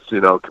whether it's,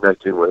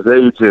 connecting with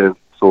agents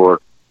or,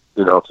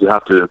 if you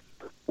have to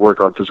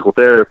work on physical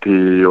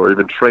therapy or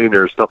even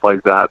trainers, stuff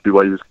like that,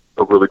 BYU is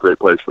a really great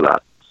place for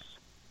that.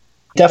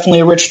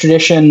 Definitely a rich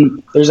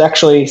tradition. There's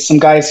actually some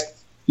guys,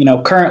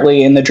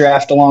 currently in the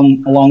draft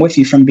along with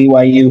you from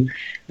BYU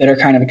that are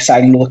kind of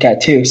exciting to look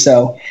at too.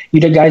 So you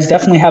guys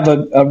definitely have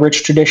a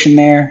rich tradition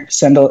there.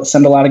 Send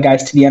a lot of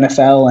guys to the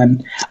NFL,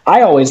 and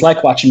I always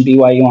like watching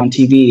BYU on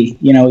TV.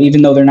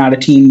 Even though they're not a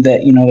team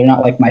that they're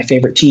not like my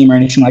favorite team or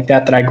anything like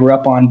that I grew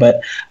up on,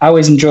 but I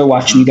always enjoy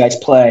watching you guys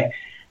play.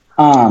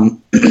 Now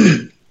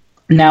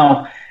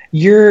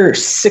you're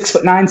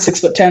 6'9",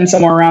 6'10",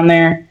 somewhere around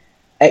there.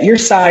 At your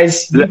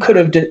size, you could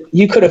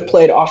have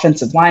played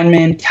offensive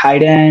lineman,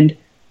 tight end.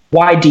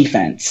 Why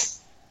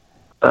defense?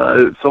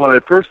 So when I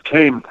first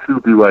came to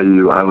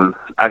BYU, I was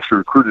actually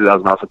recruited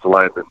as an offensive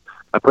lineman.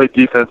 I played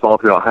defense all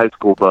throughout high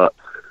school, but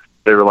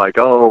they were like,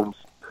 oh,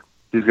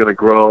 he's going to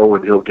grow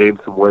and he'll gain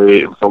some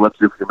weight, and so let's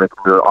see if we can make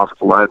him an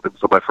offensive lineman.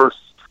 So my first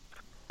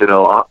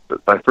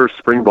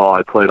spring ball,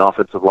 I played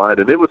offensive line,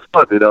 and it was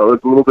fun. It was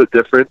a little bit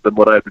different than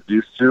what I've been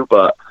used to,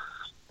 but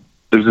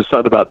there's just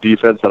something about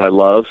defense that I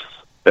love,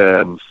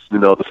 and,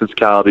 the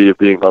physicality of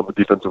being on the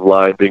defensive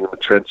line, being in the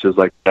trenches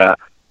like that.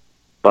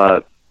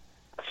 But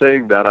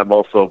saying that, I'm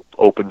also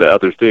open to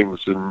other things,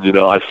 and,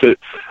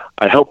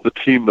 I helped the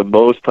team the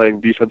most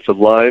playing defensive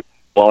line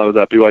while I was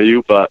at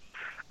BYU, but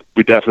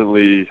I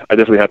definitely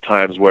had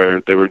times where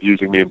they were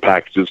using me in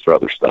packages for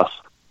other stuff.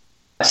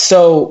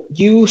 So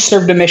you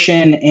served a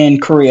mission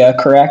in Korea,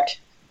 correct?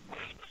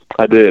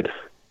 I did.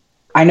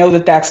 I know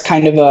that that's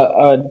kind of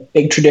a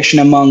big tradition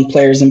among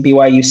players in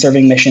BYU,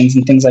 serving missions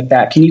and things like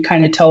that. Can you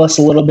kind of tell us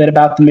a little bit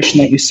about the mission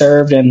that you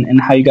served and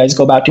how you guys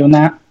go about doing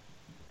that?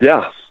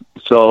 Yeah.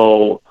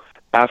 So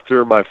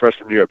after my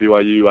freshman year at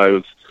BYU,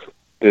 I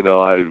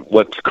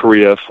went to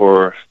Korea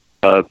for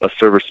a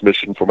service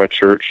mission for my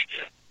church.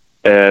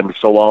 And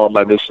so while on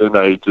my mission,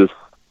 I just,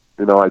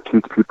 I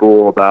teach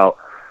people about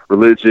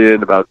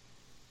religion, about,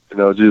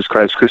 Jesus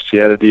Christ,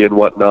 Christianity and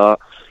whatnot.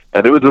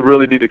 And it was a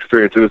really neat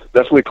experience. It was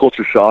definitely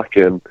culture shock,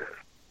 and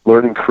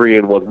learning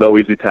Korean was no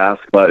easy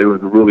task, but it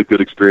was a really good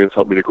experience,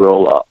 helped me to grow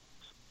a lot.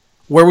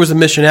 Where was the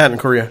mission at in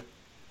Korea?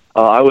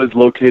 I was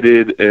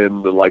located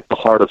in the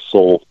heart of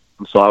Seoul.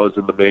 So I was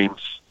in the main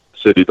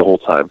city the whole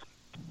time.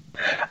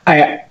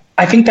 I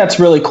think that's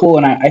really cool,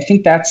 and I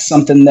think that's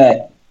something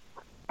that,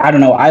 I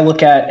don't know, I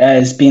look at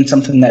as being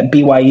something that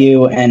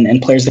BYU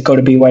and players that go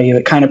to BYU,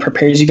 it kind of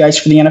prepares you guys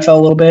for the NFL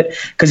a little bit,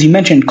 because you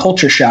mentioned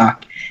culture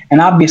shock, and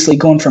obviously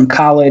going from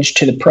college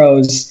to the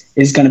pros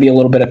is going to be a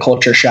little bit of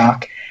culture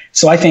shock.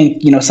 So I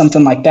think,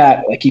 something like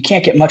that, you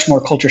can't get much more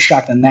culture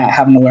shock than that,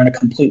 having to learn a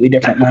completely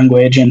different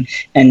language and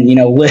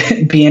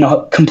be in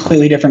a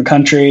completely different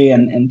country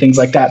and things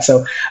like that.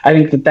 So I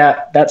think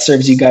that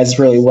serves you guys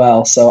really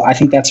well. So I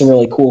think that's a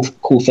really cool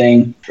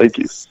thing. Thank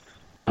you.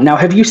 Now,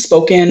 have you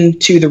spoken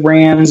to the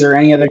Rams or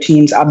any other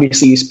teams?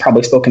 Obviously, you've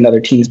probably spoken to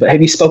other teams, but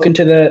have you spoken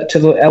to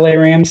the LA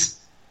Rams?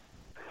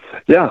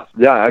 Yeah.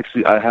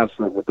 Actually, I have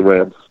spoken with the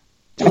Rams.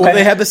 Okay. What do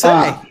they have to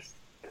say?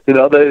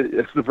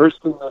 The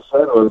first thing they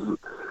said was,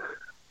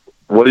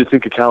 "What do you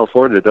think of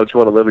California? Don't you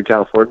want to live in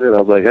California?" And I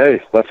was like,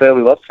 "Hey, my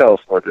family loves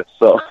California."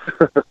 So,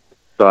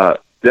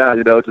 but yeah,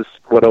 just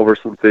went over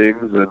some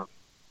things and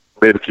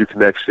made a few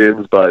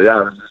connections. But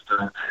yeah, it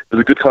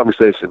was a good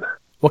conversation.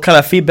 What kind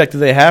of feedback do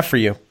they have for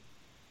you?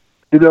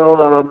 They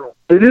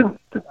didn't,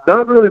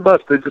 not really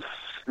much. They just,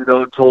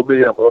 told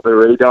me I'm on their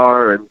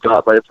radar and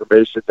got my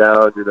information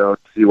down, to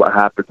see what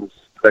happens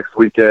next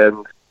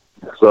weekend.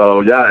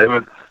 So yeah, it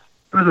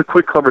was a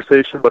quick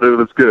conversation, but it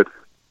was good.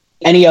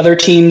 Any other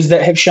teams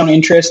that have shown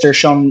interest or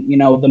shown,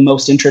 the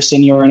most interest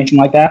in you or anything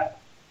like that?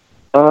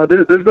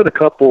 There's been a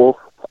couple.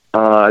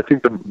 I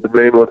think the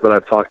main ones that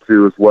I've talked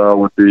to as well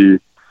would be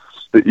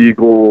the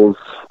Eagles,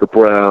 the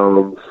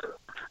Browns,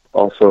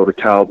 also the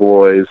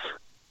Cowboys.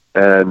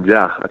 And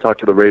yeah, I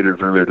talked to the Raiders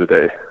earlier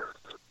today.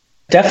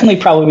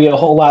 Definitely probably a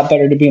whole lot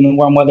better to be in the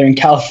warm weather in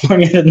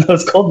California than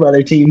those cold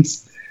weather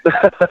teams.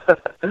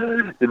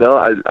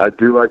 I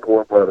do like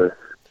warm weather.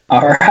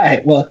 All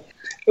right. Well,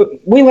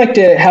 we like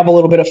to have a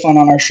little bit of fun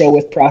on our show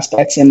with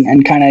prospects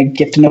and kind of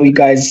get to know you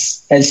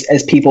guys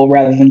as people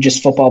rather than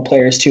just football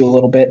players too a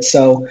little bit.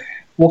 So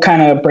we'll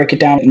kind of break it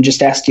down and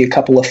just ask you a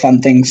couple of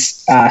fun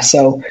things.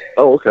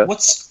 Okay.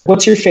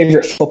 What's your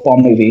favorite football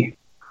movie?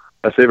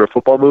 My favorite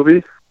football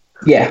movie?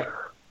 Yeah.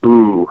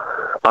 Ooh,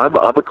 I'm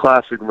a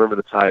classic Remember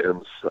the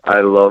Titans.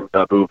 I love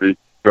that movie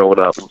growing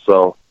up, and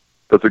so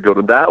does it go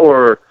to that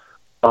or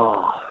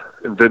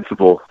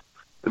Invincible?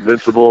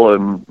 Invincible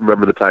and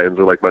Remember the Titans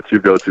are like my two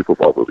go-to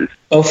football movies.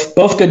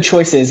 Both good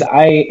choices.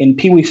 In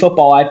Pee Wee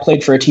football, I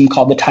played for a team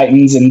called the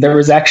Titans, and there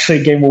was actually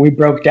a game where we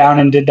broke down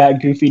and did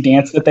that goofy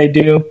dance that they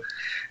do.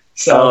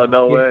 So,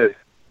 no way.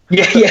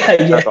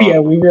 Yeah,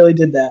 we really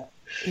did that.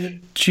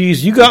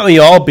 Jeez, you got me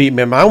all beat,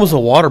 man. Mine was a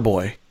water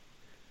boy.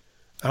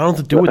 I don't know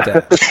what to do with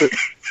that.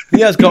 You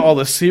guys got all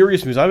the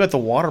serious movies. I got the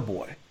water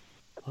boy.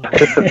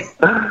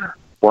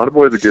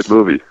 Waterboy is a good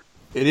movie.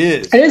 It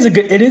is.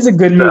 It is a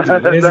good movie.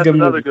 That's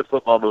another good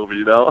football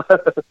movie,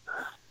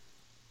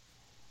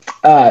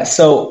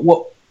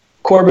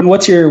 Corbin,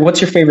 what's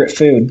your favorite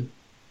food?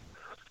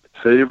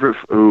 Favorite?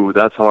 Ooh,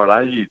 that's hard.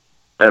 I eat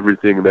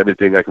everything and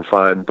anything I can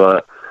find,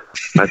 but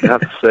I'd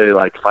have to say,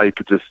 if I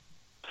could just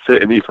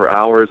sit and eat for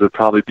hours, it'd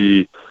probably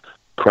be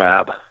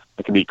crab.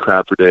 I can eat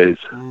crab for days.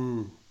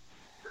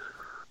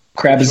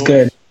 Crab is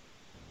good.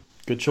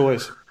 Good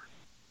choice. So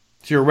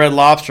you're a Red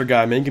Lobster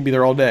guy, man. You can be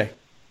there all day.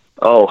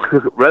 Oh,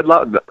 Red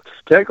Lobster.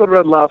 Can't go to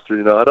Red Lobster,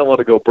 I don't want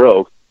to go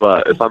broke.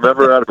 But if I'm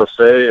ever at a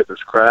buffet, if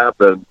there's crab,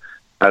 then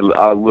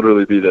I'll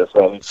literally be there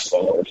for at least 2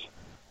 hours.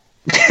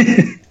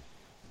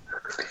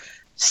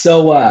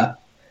 So, I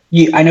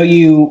know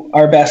you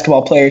are a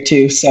basketball player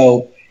too,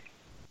 so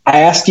I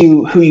asked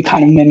you who you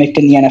kind of mimicked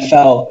in the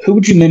NFL. Who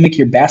would you mimic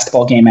your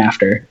basketball game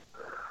after?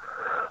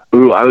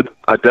 I'd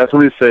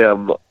definitely say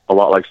I'm a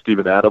lot like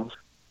Steven Adams.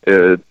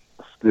 I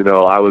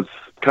was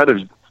kind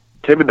of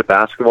came into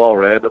basketball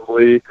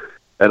randomly,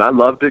 and I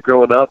loved it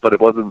growing up, but it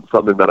wasn't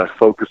something that I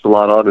focused a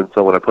lot on. And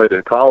so when I played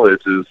in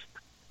college,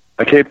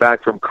 I came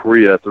back from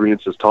Korea 3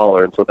 inches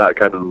taller, and so that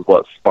kind of is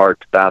what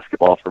sparked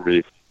basketball for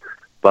me.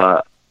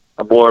 But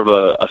I'm more of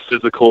a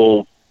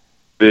physical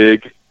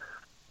big,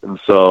 and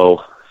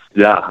so,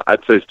 yeah,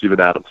 I'd say Steven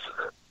Adams.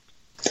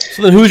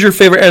 So then who's your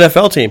favorite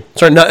NFL team?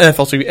 Sorry, not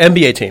NFL, sorry,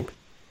 NBA team.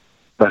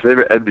 My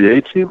favorite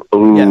NBA team?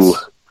 Ooh, yes.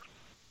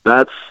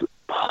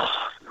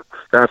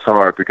 That's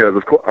hard because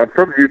of course, I'm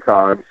from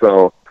Utah, and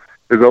so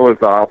there's always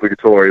the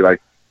obligatory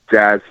like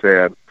Jazz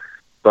fan.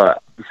 But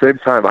at the same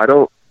time, I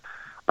don't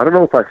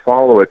know if I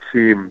follow a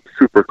team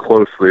super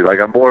closely. Like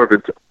I'm more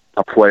of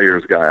a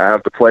players guy. I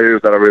have the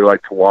players that I really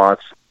like to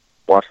watch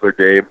their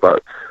game,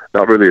 but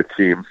not really a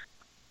team.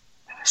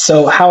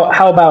 So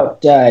how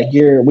about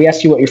we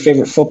asked you what your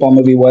favorite football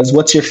movie was.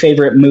 What's your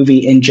favorite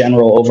movie in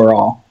general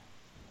overall?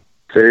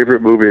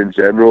 Favorite movie in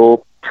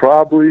general?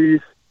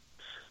 Probably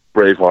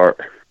Braveheart.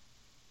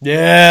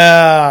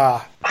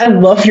 Yeah. I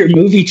love your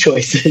movie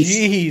choices.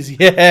 Jeez,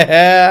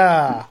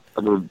 yeah.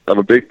 I'm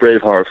a big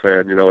Braveheart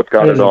fan. You know, it's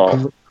got it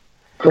all.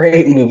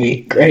 Great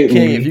movie. Great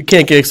movie. If you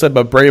can't get excited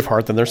about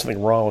Braveheart, then there's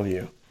something wrong with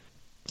you.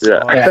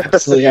 Yeah. Yeah,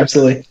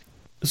 absolutely.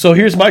 So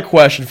here's my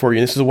question for you.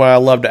 This is what I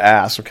love to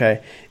ask,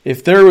 okay?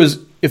 If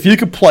you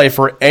could play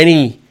for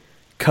any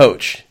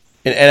coach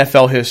in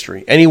NFL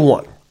history, any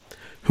one,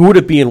 who would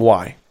it be and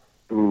why?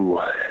 Ooh,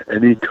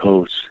 any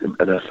coach in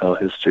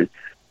NFL history.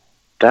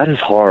 That is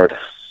hard.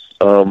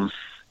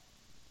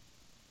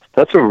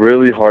 That's a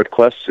really hard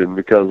question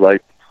because,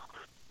 like,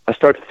 I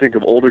start to think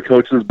of older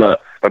coaches,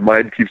 but my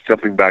mind keeps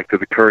jumping back to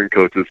the current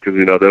coaches because,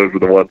 you know, those are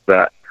the ones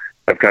that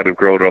I've kind of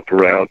grown up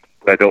around.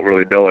 I don't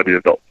really know any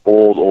of the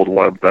old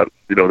ones that,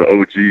 you know, the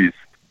OGs.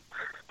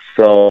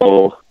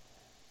 So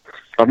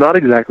I'm not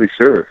exactly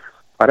sure.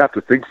 I'd have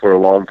to think for a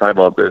long time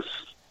on this.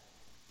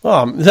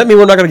 Does that mean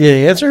we're not going to get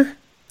an answer?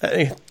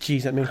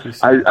 Jeez, that makes me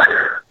sad.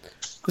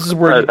 This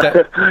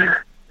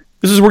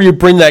is where you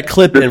bring that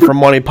clip in from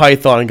Monty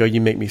Python and go,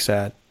 "You make me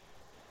sad."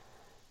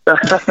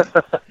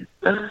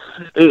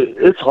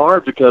 It's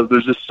hard because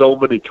there's just so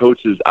many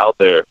coaches out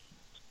there,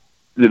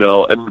 you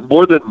know, and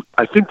more than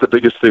I think the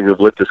biggest thing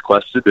with this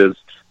question is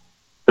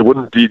it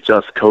wouldn't be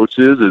just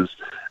coaches, is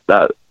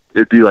that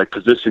it'd be like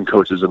position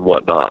coaches and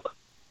whatnot.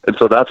 And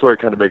so that's where it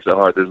kind of makes it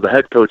hard. There's the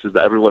head coaches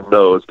that everyone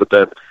knows, but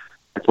then,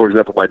 for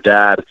example, my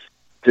dad,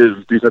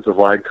 his defensive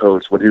line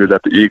coach when he was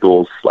at the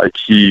Eagles, like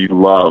he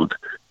loved.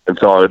 And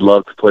so I would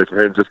love to play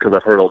for him just because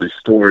I've heard all these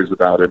stories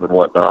about him and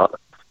whatnot.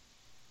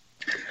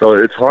 So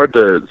it's hard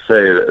to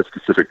say a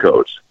specific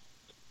coach.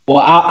 Well,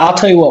 I'll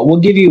tell you what. We'll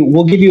give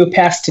you a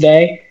pass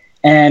today,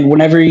 and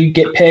whenever you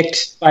get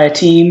picked by a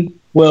team,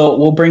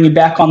 we'll bring you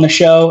back on the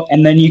show,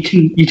 and then you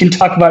can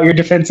talk about your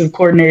defensive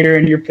coordinator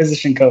and your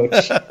position coach.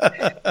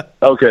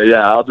 Okay,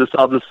 yeah, I'll just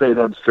say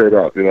them straight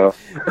up, you know.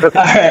 All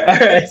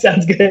right,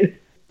 sounds good.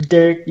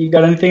 Derek, you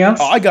got anything else?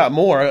 Oh, I got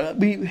more.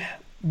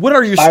 What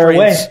are your Fire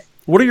strengths? away.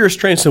 What are your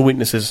strengths and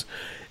weaknesses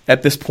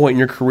at this point in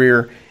your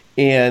career,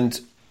 and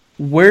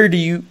where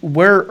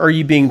are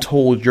you being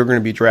told you're going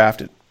to be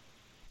drafted?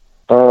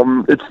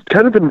 It's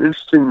kind of been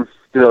interesting.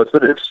 You know, it's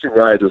been an interesting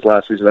ride this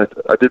last season.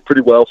 I did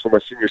pretty well for my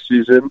senior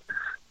season,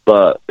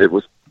 but it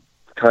was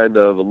kind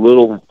of a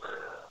little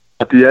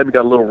at the end.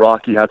 Got a little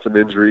rocky. Had some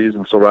injuries,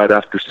 and so right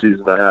after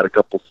season, I had a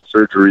couple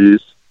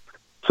surgeries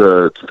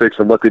to fix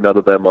them. Luckily, none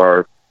of them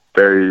are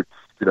very,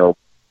 you know,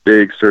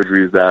 big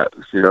surgeries that,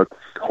 you know,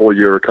 whole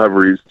year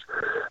recoveries.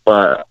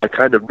 But I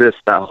kind of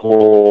missed that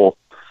whole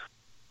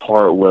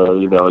part where,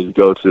 you know, you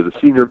go to the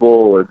Senior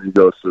Bowl and you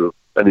go to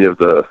any of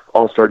the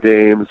All-Star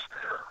games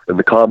and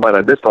the Combine.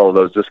 I missed all of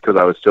those just because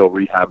I was still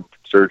rehabbing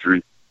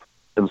surgery.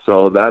 And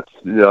so that's,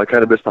 you know, I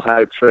kind of missed the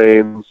hype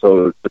train.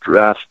 So the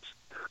draft,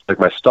 like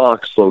my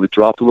stock slowly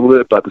dropped a little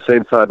bit, but at the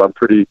same time, I'm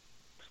pretty,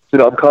 you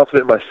know, I'm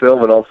confident in my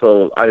film, and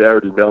also I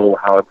already know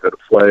how I'm going to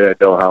play. I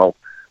know how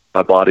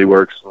my body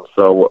works. And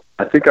so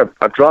I think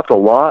I've dropped a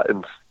lot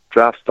in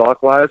draft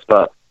stock-wise,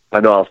 but I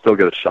know I'll still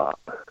get a shot.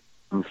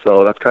 And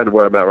so that's kind of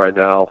where I'm at right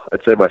now.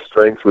 I'd say my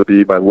strengths would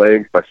be my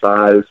length, my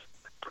size.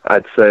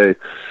 I'd say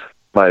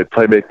my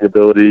playmaking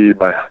ability,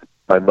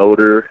 my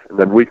motor, and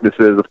then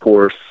weaknesses, of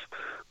course,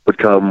 would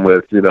come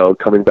with, you know,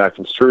 coming back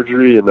from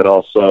surgery. And then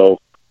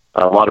also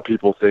a lot of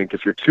people think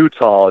if you're too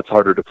tall, it's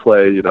harder to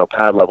play, you know,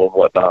 pad level and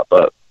whatnot.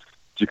 But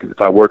if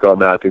I work on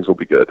that, things will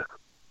be good.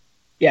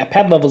 Yeah,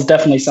 pad level is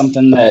definitely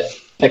something that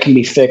can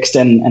be fixed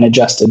and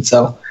adjusted.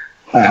 So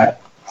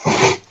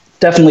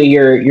definitely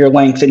your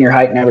length and your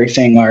height and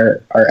everything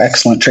are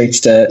excellent traits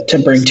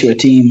to bring to a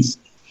team.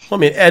 Well,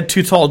 I mean, Ed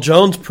Too Tall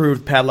Jones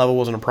proved pad level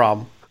wasn't a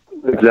problem.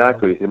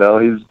 Exactly. You know,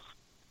 he's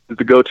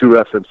the go-to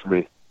reference for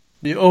me.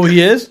 Oh,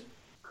 he is?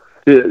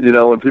 You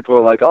know, when people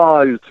are like,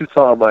 "Oh, he's too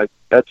tall," I'm like,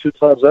 "Ed Too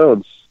Tall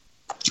Jones."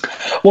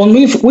 Well,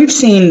 we've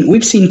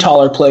seen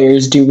taller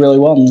players do really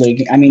well in the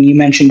league. I mean, you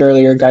mentioned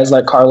earlier guys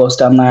like Carlos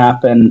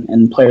Dunlap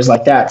and players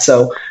like that.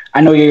 So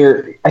I know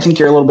I think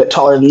you're a little bit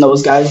taller than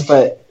those guys,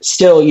 but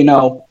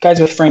still, guys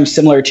with frames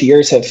similar to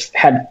yours have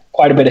had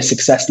quite a bit of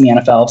success in the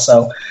NFL.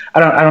 So I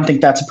don't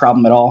think that's a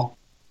problem at all.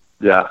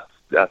 Yeah.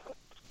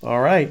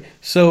 All right.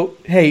 So,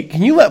 hey,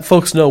 can you let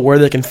folks know where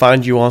they can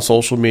find you on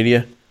social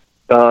media?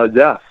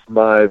 Yeah.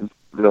 My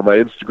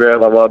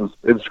Instagram, I'm on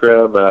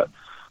Instagram at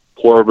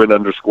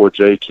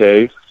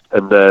Corbin_JK.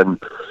 And then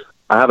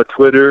I have a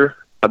Twitter.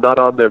 I'm not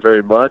on there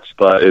very much,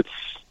 but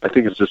I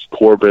think it's just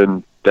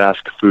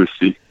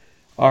Corbin-Kaufusi.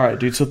 All right,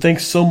 dude. So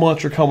thanks so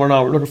much for coming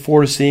on. We're looking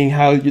forward to seeing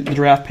how the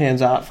draft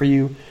pans out for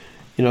you.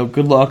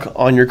 Good luck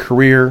on your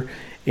career.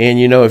 And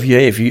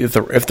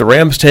if the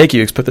Rams take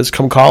you, expect this to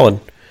come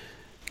calling.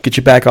 Get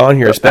you back on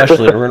here,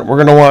 especially. we're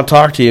gonna want to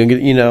talk to you. And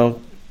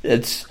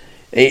it's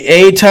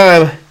a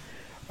time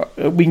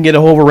we can get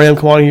a hold of a Ram,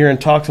 come on here and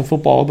talk some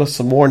football with us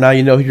some more. Now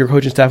you know who your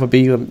coaching staff would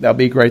be. That'd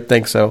be a great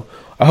thing. So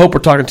I hope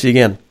we're talking to you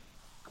again.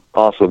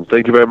 Awesome.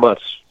 Thank you very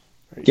much.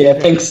 Yeah,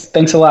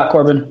 thanks a lot,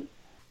 Corbin.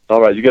 All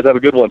right, you guys have a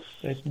good one.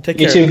 Take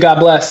care. You too. God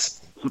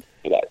bless.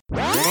 Bye.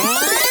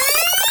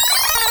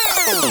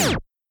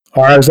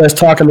 All right, I was nice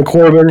talking to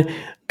Corbin.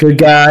 Good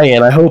guy,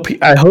 and I hope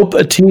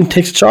a team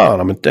takes a shot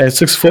on him. At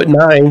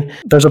 6'9",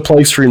 there's a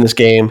place for you in this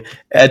game.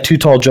 At Too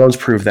Tall Jones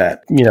proved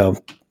that. He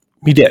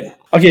did.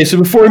 Okay, so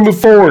before we move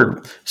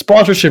forward,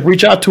 sponsorship,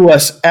 reach out to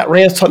us at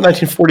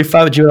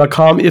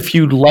ramstalk1945@gmail.com if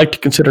you'd like to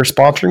consider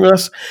sponsoring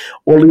us,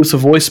 or leave us a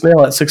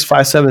voicemail at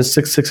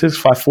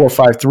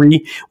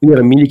 657-666-5453. We got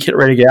a media kit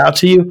ready to get out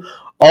to you.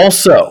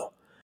 Also,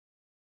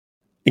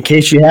 in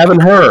case you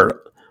haven't heard,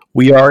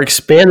 we are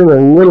expanding a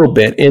little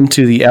bit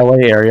into the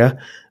LA area.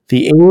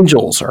 The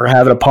Angels are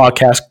having a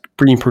podcast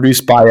being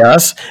produced by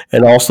us,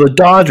 and also the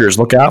Dodgers.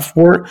 Look out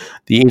for it.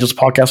 The Angels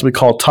podcast will be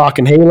called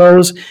Talking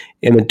Halos,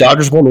 and the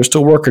Dodgers one, they're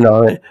still working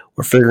on it.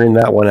 We're figuring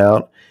that one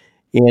out.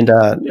 And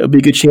it'll be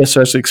a good chance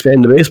for us to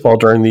expand into baseball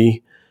during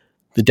the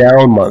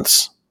down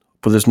months,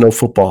 but there's no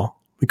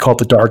football. We call it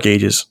the Dark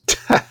Ages.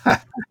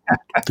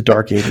 The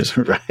Dark Ages.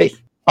 Right.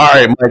 All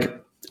right,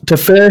 Mike, to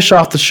finish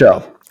off the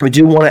show, we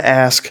do want to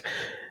ask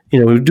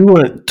you,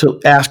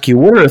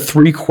 what are the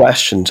 3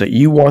 questions that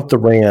you want the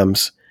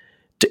Rams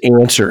to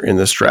answer in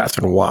this draft,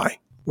 and why?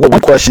 Well,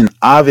 one question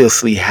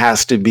obviously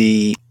has to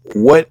be,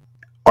 what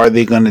are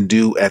they going to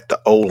do at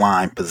the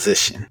O-line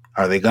position?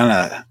 Are they going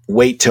to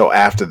wait till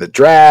after the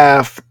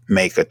draft,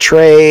 make a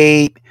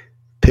trade,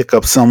 pick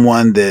up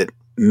someone that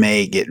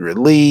may get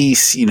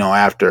released,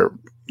 after,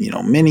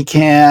 mini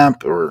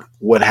camp or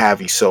what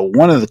have you? So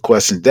one of the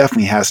questions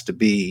definitely has to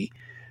be,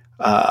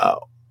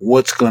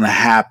 what's going to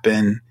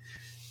happen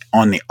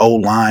on the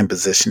O-line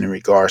position in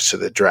regards to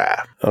the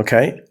draft?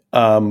 Okay.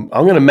 I'm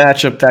going to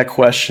match up that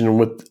question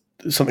with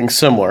something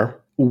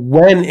similar.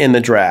 When in the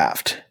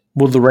draft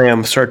will the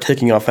Rams start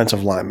taking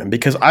offensive linemen?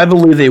 Because I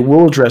believe they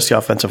will address the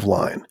offensive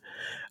line.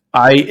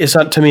 It's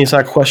not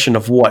a question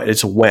of what,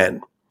 it's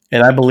when.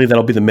 And I believe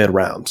that'll be the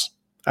mid-rounds.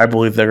 I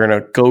believe they're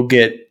going to go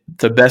get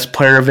the best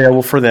player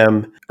available for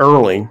them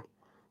early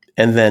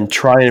and then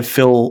try and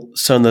fill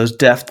some of those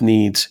depth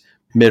needs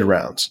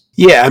mid-rounds.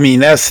 Yeah, I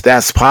mean,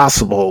 that's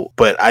possible.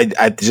 But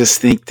I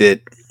just think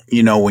that,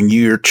 when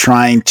you're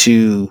trying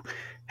to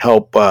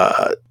help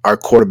our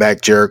quarterback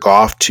Jared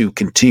Goff to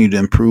continue to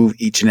improve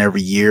each and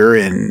every year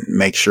and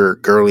make sure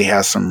Gurley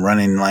has some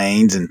running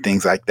lanes and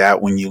things like that,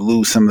 when you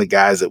lose some of the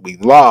guys that we've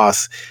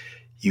lost,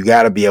 you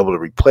got to be able to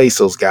replace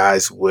those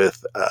guys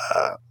with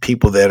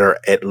people that are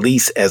at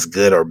least as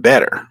good or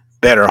better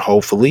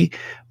hopefully,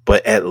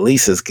 but at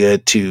least as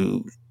good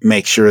to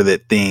make sure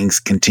that things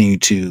continue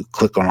to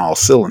click on all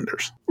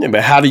cylinders. Yeah,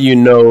 but how do you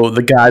know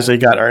the guys they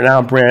got right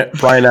now,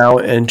 Brian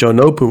Allen and Joe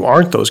Nopu,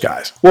 aren't those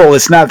guys? Well,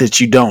 it's not that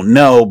you don't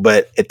know,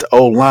 but at the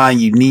O-line,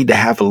 you need to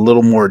have a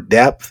little more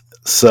depth.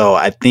 So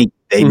I think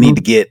they need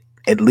to get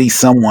at least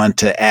someone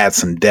to add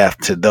some depth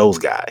to those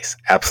guys.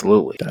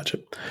 Absolutely. Gotcha.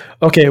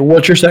 Okay,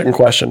 what's your second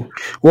question?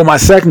 Well, my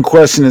second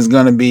question is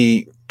going to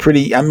be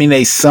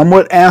they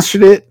somewhat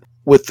answered it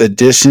with the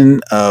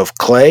addition of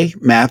Clay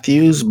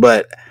Matthews,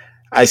 but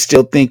I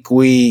still think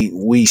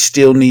we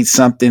still need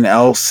something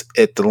else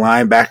at the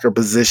linebacker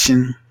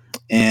position.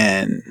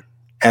 And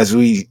as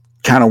we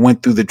kind of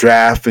went through the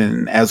draft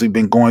and as we've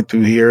been going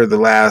through here the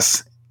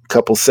last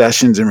couple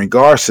sessions in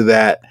regards to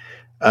that,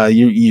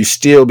 you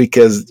still,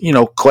 because,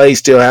 Clay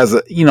still has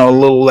a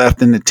little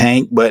left in the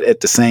tank, but at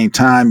the same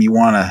time, you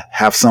want to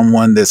have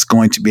someone that's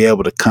going to be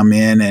able to come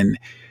in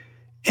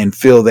and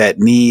fill that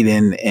need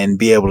and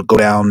be able to go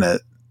down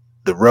the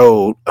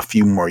road a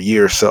few more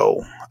years.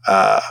 So,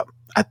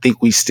 I think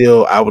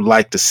I would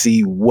like to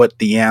see what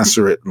the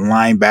answer at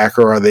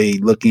linebacker. Are they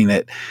looking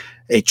at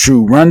a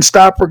true run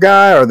stopper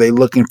guy? Are they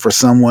looking for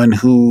someone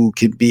who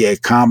could be a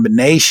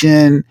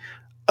combination,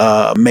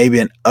 maybe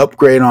an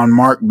upgrade on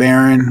Mark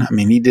Barron? I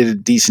mean, he did a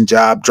decent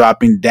job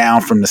dropping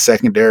down from the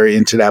secondary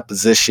into that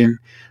position.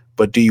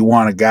 But do you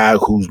want a guy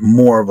who's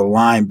more of a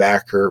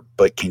linebacker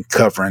but can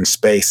cover in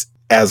space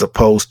as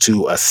opposed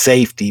to a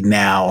safety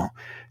now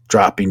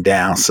dropping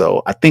down?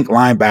 So I think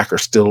linebacker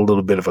is still a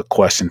little bit of a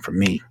question for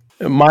me.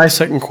 My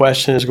second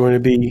question is going to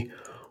be,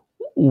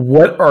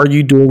 what are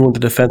you doing with the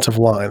defensive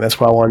line? That's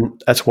why I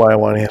want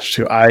to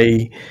answer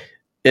to.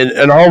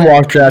 in our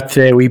mock draft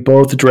today, we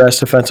both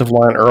addressed defensive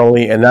line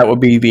early, and that would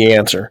be the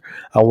answer.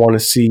 I want to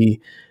see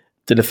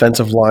the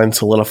defensive line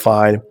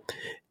solidified.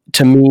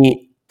 To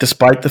me,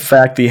 despite the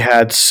fact that he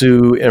had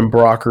Sue and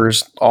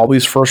Brockers, all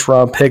these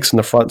first-round picks in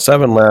the front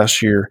seven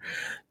last year,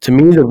 to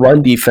me, the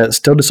run defense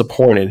still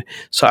disappointed.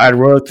 So I'd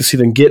really like to see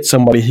them get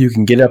somebody who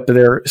can get up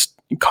there,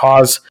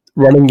 cause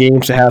running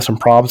games to have some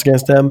problems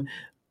against them.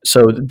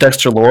 So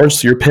Dexter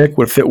Lawrence, your pick,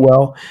 would fit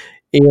well.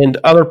 And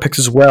other picks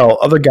as well.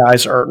 Other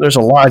guys there's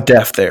a lot of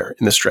depth there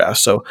in this draft.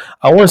 So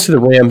I want to see the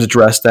Rams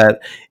address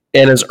that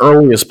and as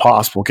early as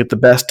possible, get the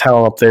best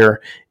talent up there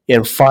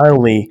and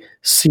finally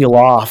seal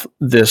off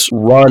this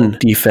run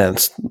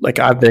defense like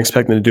I've been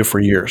expecting to do for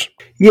years.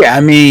 Yeah,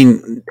 I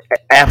mean,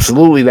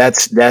 absolutely.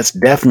 That's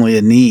definitely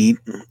a need,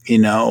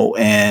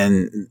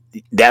 and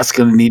that's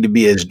going to need to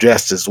be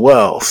addressed as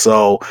well.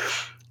 So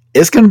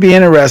it's going to be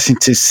interesting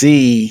to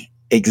see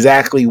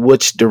exactly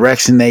which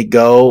direction they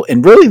go,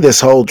 and really this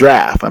whole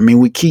draft. I mean,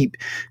 we keep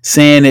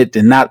saying it,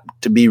 and not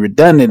to be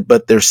redundant,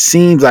 but there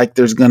seems like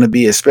there's going to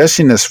be,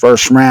 especially in this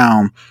first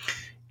round,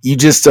 you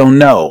just don't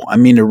know. I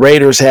mean, the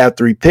Raiders have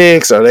 3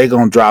 picks. Are they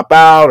going to drop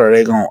out? Are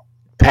they going to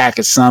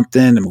package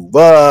something and move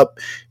up?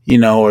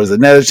 Or is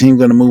another team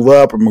going to move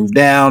up or move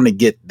down to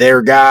get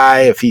their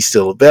guy if he's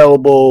still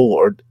available?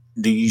 Or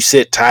do you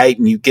sit tight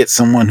and you get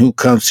someone who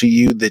comes to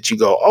you that you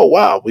go, oh,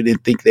 wow, we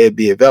didn't think they'd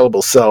be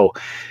available. So,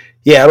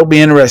 yeah, it'll be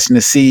interesting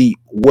to see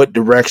what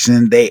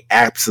direction they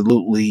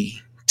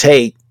absolutely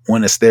take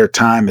when it's their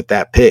time at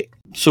that pick.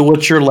 So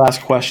what's your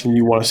last question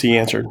you want to see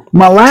answered?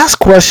 My last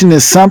question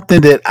is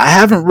something that I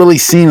haven't really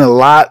seen a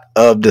lot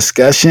of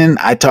discussion.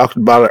 I talked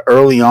about it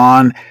early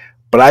on,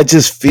 but I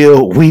just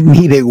feel we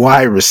need a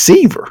wide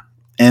receiver.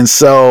 And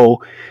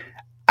so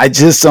I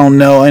just don't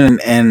know,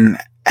 and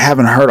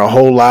haven't heard a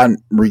whole lot in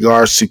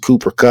regards to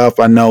Cooper Kupp.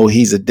 I know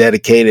he's a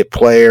dedicated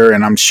player,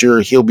 and I'm sure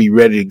he'll be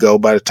ready to go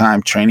by the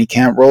time training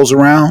camp rolls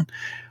around.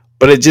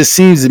 But it just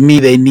seems to me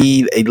they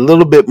need a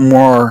little bit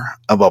more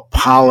of a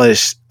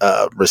polished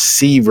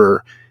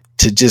receiver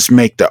to just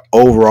make the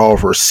overall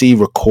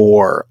receiver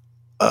core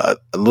a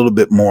little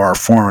bit more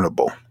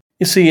formidable.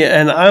 You see,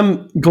 and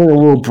I'm going a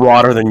little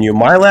broader than you.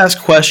 My last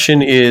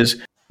question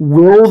is,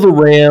 will the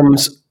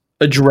Rams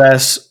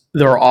address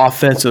their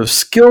offensive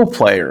skill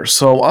players?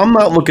 So I'm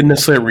not looking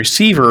necessarily at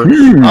receiver.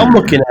 I'm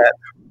looking at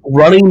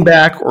running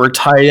back or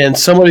tight end.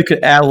 Somebody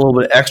could add a little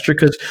bit extra,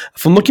 because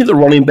if I'm looking at the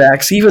running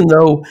backs, even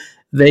though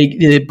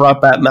they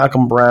brought back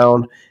Malcolm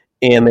Brown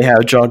and they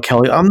have John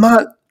Kelly, I'm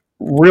not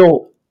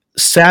real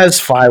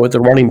satisfied with the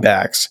running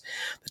backs.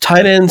 The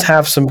tight ends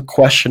have some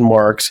question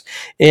marks,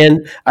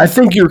 and I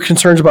think your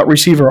concerns about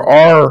receiver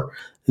are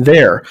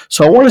there.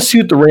 So I want to see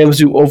what the Rams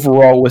do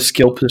overall with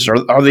skill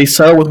position. Are they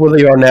settled with where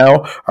they are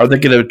now? Are they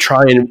going to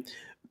try and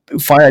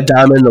find a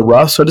diamond in the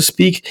rough, so to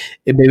speak,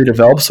 and maybe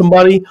develop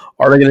somebody?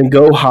 Are they going to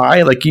go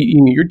high? Like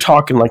you're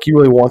talking like you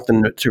really want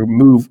them to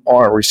move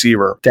on a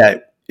receiver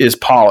that is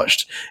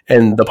polished,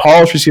 and the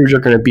polished receivers are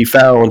going to be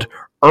found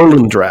early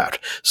in the draft.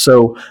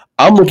 So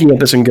I'm looking at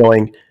this and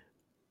going,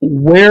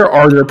 where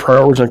are their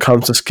priorities when it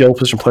comes to skill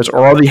position players, or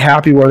are they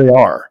happy where they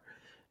are?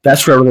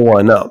 That's what I really want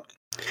to know.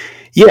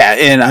 Yeah,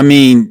 and I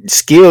mean,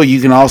 skill,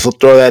 you can also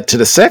throw that to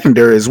the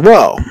secondary as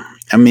well.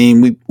 I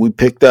mean, we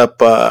picked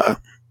up,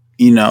 Eric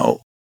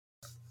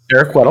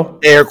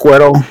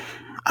Weddle.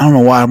 I don't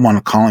know why I want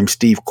to call him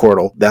Steve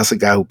Cordell. That's a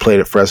guy who played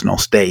at Fresno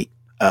State.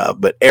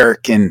 But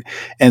Eric, and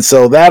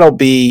so that'll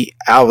be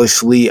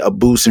obviously a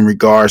boost in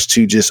regards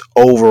to just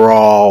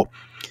overall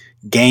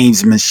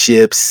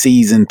gamesmanship,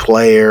 seasoned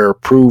player,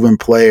 proven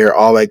player,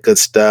 all that good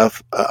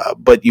stuff.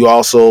 But you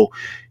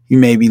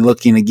may be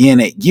looking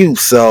again at youth.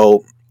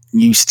 So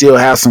you still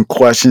have some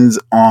questions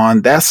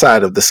on that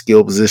side of the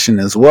skill position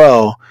as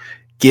well,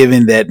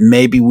 given that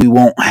maybe we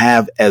won't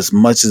have as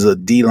much as a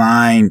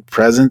D-line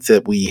presence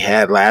that we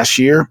had last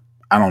year.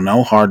 I don't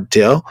know, hard to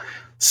tell.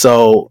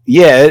 So,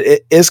 yeah,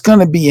 it's going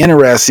to be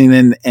interesting.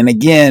 And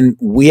again,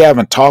 we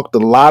haven't talked a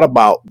lot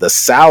about the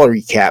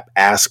salary cap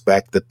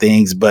aspect of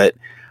things, but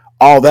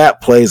all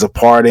that plays a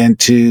part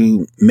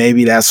into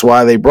maybe that's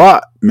why they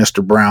brought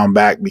Mr. Brown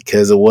back,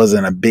 because it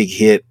wasn't a big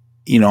hit,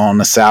 on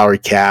the salary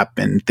cap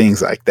and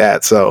things like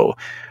that. So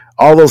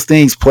all those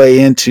things play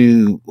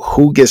into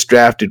who gets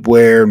drafted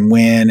where and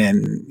when,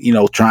 and,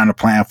 trying to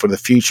plan for the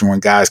future when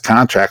guys'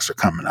 contracts are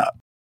coming up.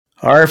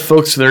 All right,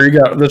 folks, so there you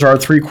go. Those are our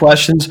 3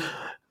 questions.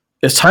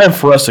 It's time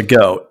for us to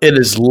go. It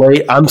is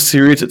late. I'm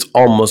serious. It's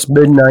almost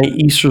midnight.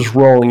 Easter's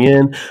rolling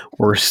in.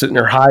 We're sitting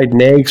there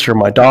hiding eggs for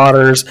my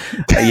daughters.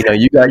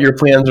 You got your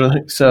plans.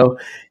 So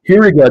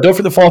here we go. Don't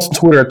forget to follow us on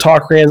Twitter at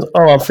Talk Rams,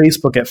 or on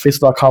Facebook at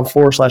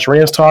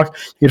facebook.com/Rams Talk.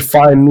 You can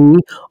find me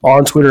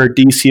on Twitter at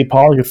DC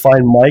Apollo. You can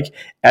find Mike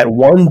at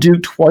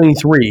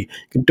OneDuke23.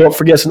 Don't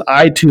forget us on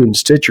iTunes,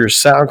 Stitcher,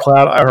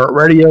 SoundCloud,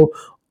 iHeartRadio,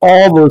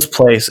 all those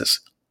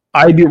places.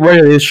 I be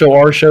ready to show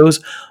our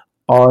shows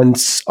on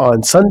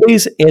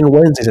Sundays and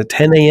Wednesdays at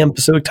 10 a.m.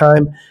 Pacific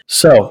time.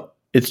 So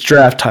it's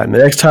draft time. The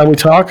next time we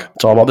talk,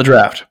 it's all about the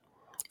draft.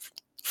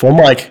 For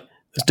Mike,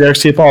 it's Derek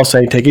C. Paul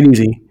saying, take it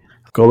easy.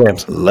 Go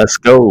Rams. Let's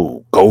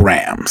go. Go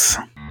Rams.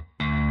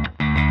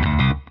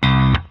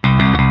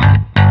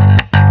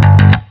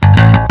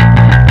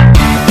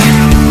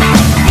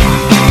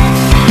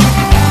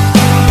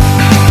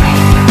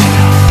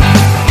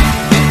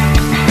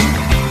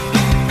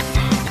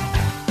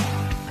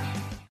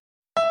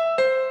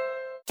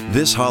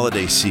 This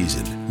holiday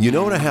season, you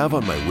know what I have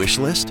on my wish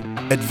list?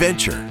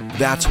 Adventure.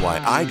 That's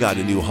why I got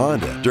a new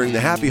Honda during the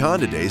Happy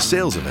Honda Days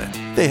sales event.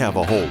 They have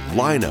a whole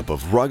lineup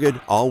of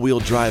rugged, all-wheel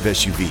drive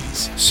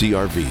SUVs,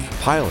 CR-V,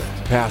 Pilot,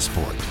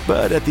 Passport.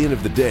 But at the end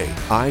of the day,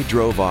 I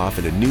drove off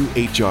in a new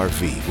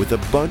HR-V with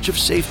a bunch of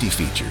safety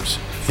features.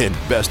 And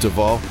best of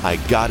all, I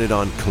got it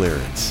on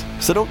clearance.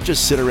 So don't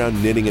just sit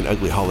around knitting an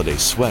ugly holiday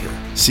sweater.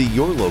 See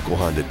your local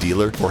Honda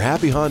dealer for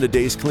Happy Honda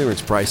Days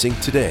clearance pricing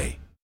today.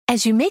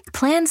 As you make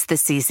plans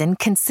this season,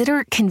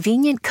 consider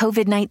convenient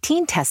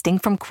COVID-19 testing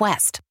from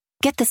Quest.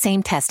 Get the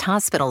same test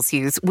hospitals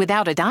use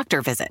without a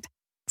doctor visit.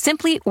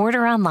 Simply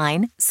order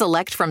online,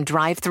 select from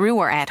drive-through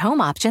or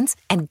at-home options,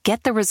 and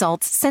get the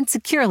results sent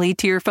securely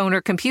to your phone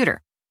or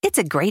computer. It's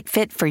a great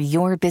fit for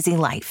your busy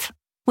life.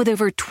 With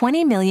over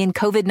 20 million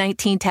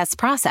COVID-19 tests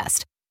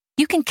processed,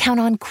 you can count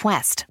on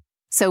Quest.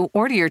 So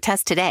order your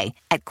test today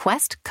at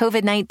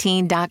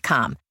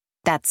questcovid19.com.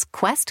 That's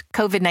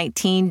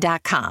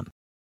questcovid19.com.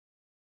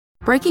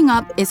 Breaking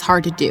up is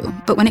hard to do,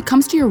 but when it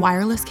comes to your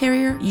wireless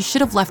carrier, you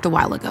should have left a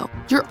while ago.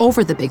 You're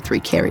over the big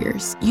three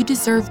carriers. You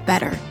deserve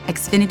better.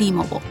 Xfinity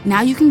Mobile. Now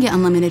you can get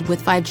unlimited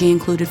with 5G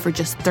included for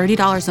just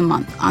 $30 a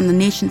month on the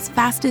nation's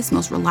fastest,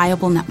 most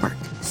reliable network.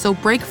 So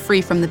break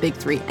free from the big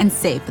three and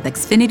save with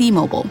Xfinity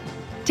Mobile.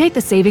 Take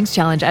the savings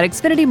challenge at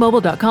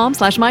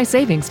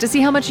xfinitymobile.com/mysavings to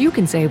see how much you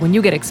can save when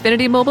you get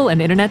Xfinity Mobile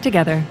and internet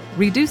together.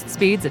 Reduced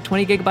speeds at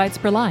 20 gigabytes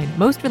per line.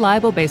 Most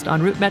reliable based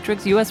on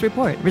RootMetrics US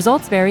report.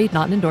 Results vary,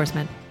 not an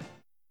endorsement.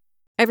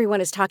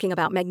 Everyone is talking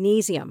about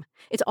magnesium.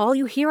 It's all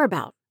you hear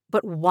about.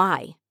 But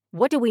why?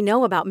 What do we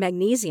know about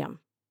magnesium?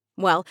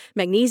 Well,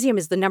 magnesium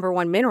is the number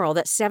one mineral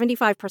that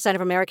 75%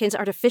 of Americans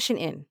are deficient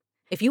in.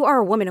 If you are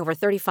a woman over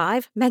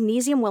 35,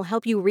 magnesium will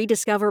help you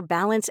rediscover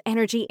balance,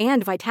 energy,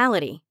 and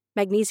vitality.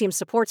 Magnesium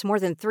supports more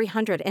than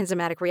 300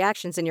 enzymatic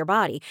reactions in your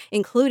body,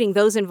 including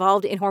those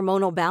involved in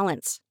hormonal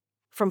balance.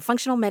 From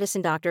functional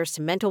medicine doctors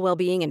to mental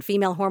well-being and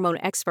female hormone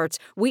experts,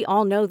 we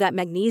all know that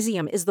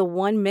magnesium is the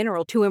one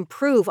mineral to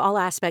improve all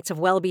aspects of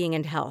well-being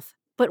and health.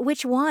 But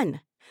which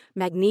one?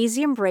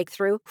 Magnesium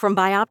Breakthrough from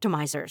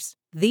Bioptimizers,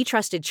 the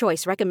trusted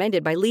choice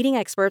recommended by leading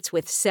experts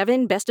with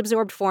 7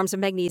 best-absorbed forms of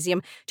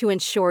magnesium to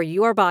ensure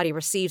your body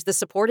receives the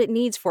support it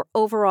needs for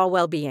overall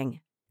well-being.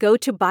 Go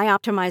to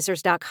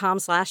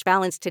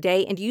bioptimizers.com/balance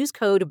today and use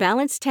code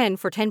BALANCE10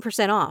 for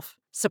 10% off.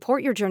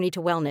 Support your journey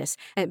to wellness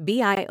at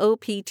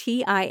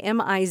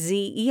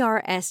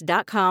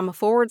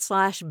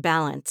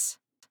bioptimizers.com/balance.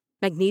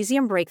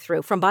 Magnesium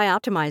Breakthrough from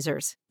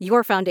Bioptimizers,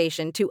 your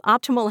foundation to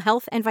optimal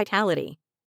health and vitality.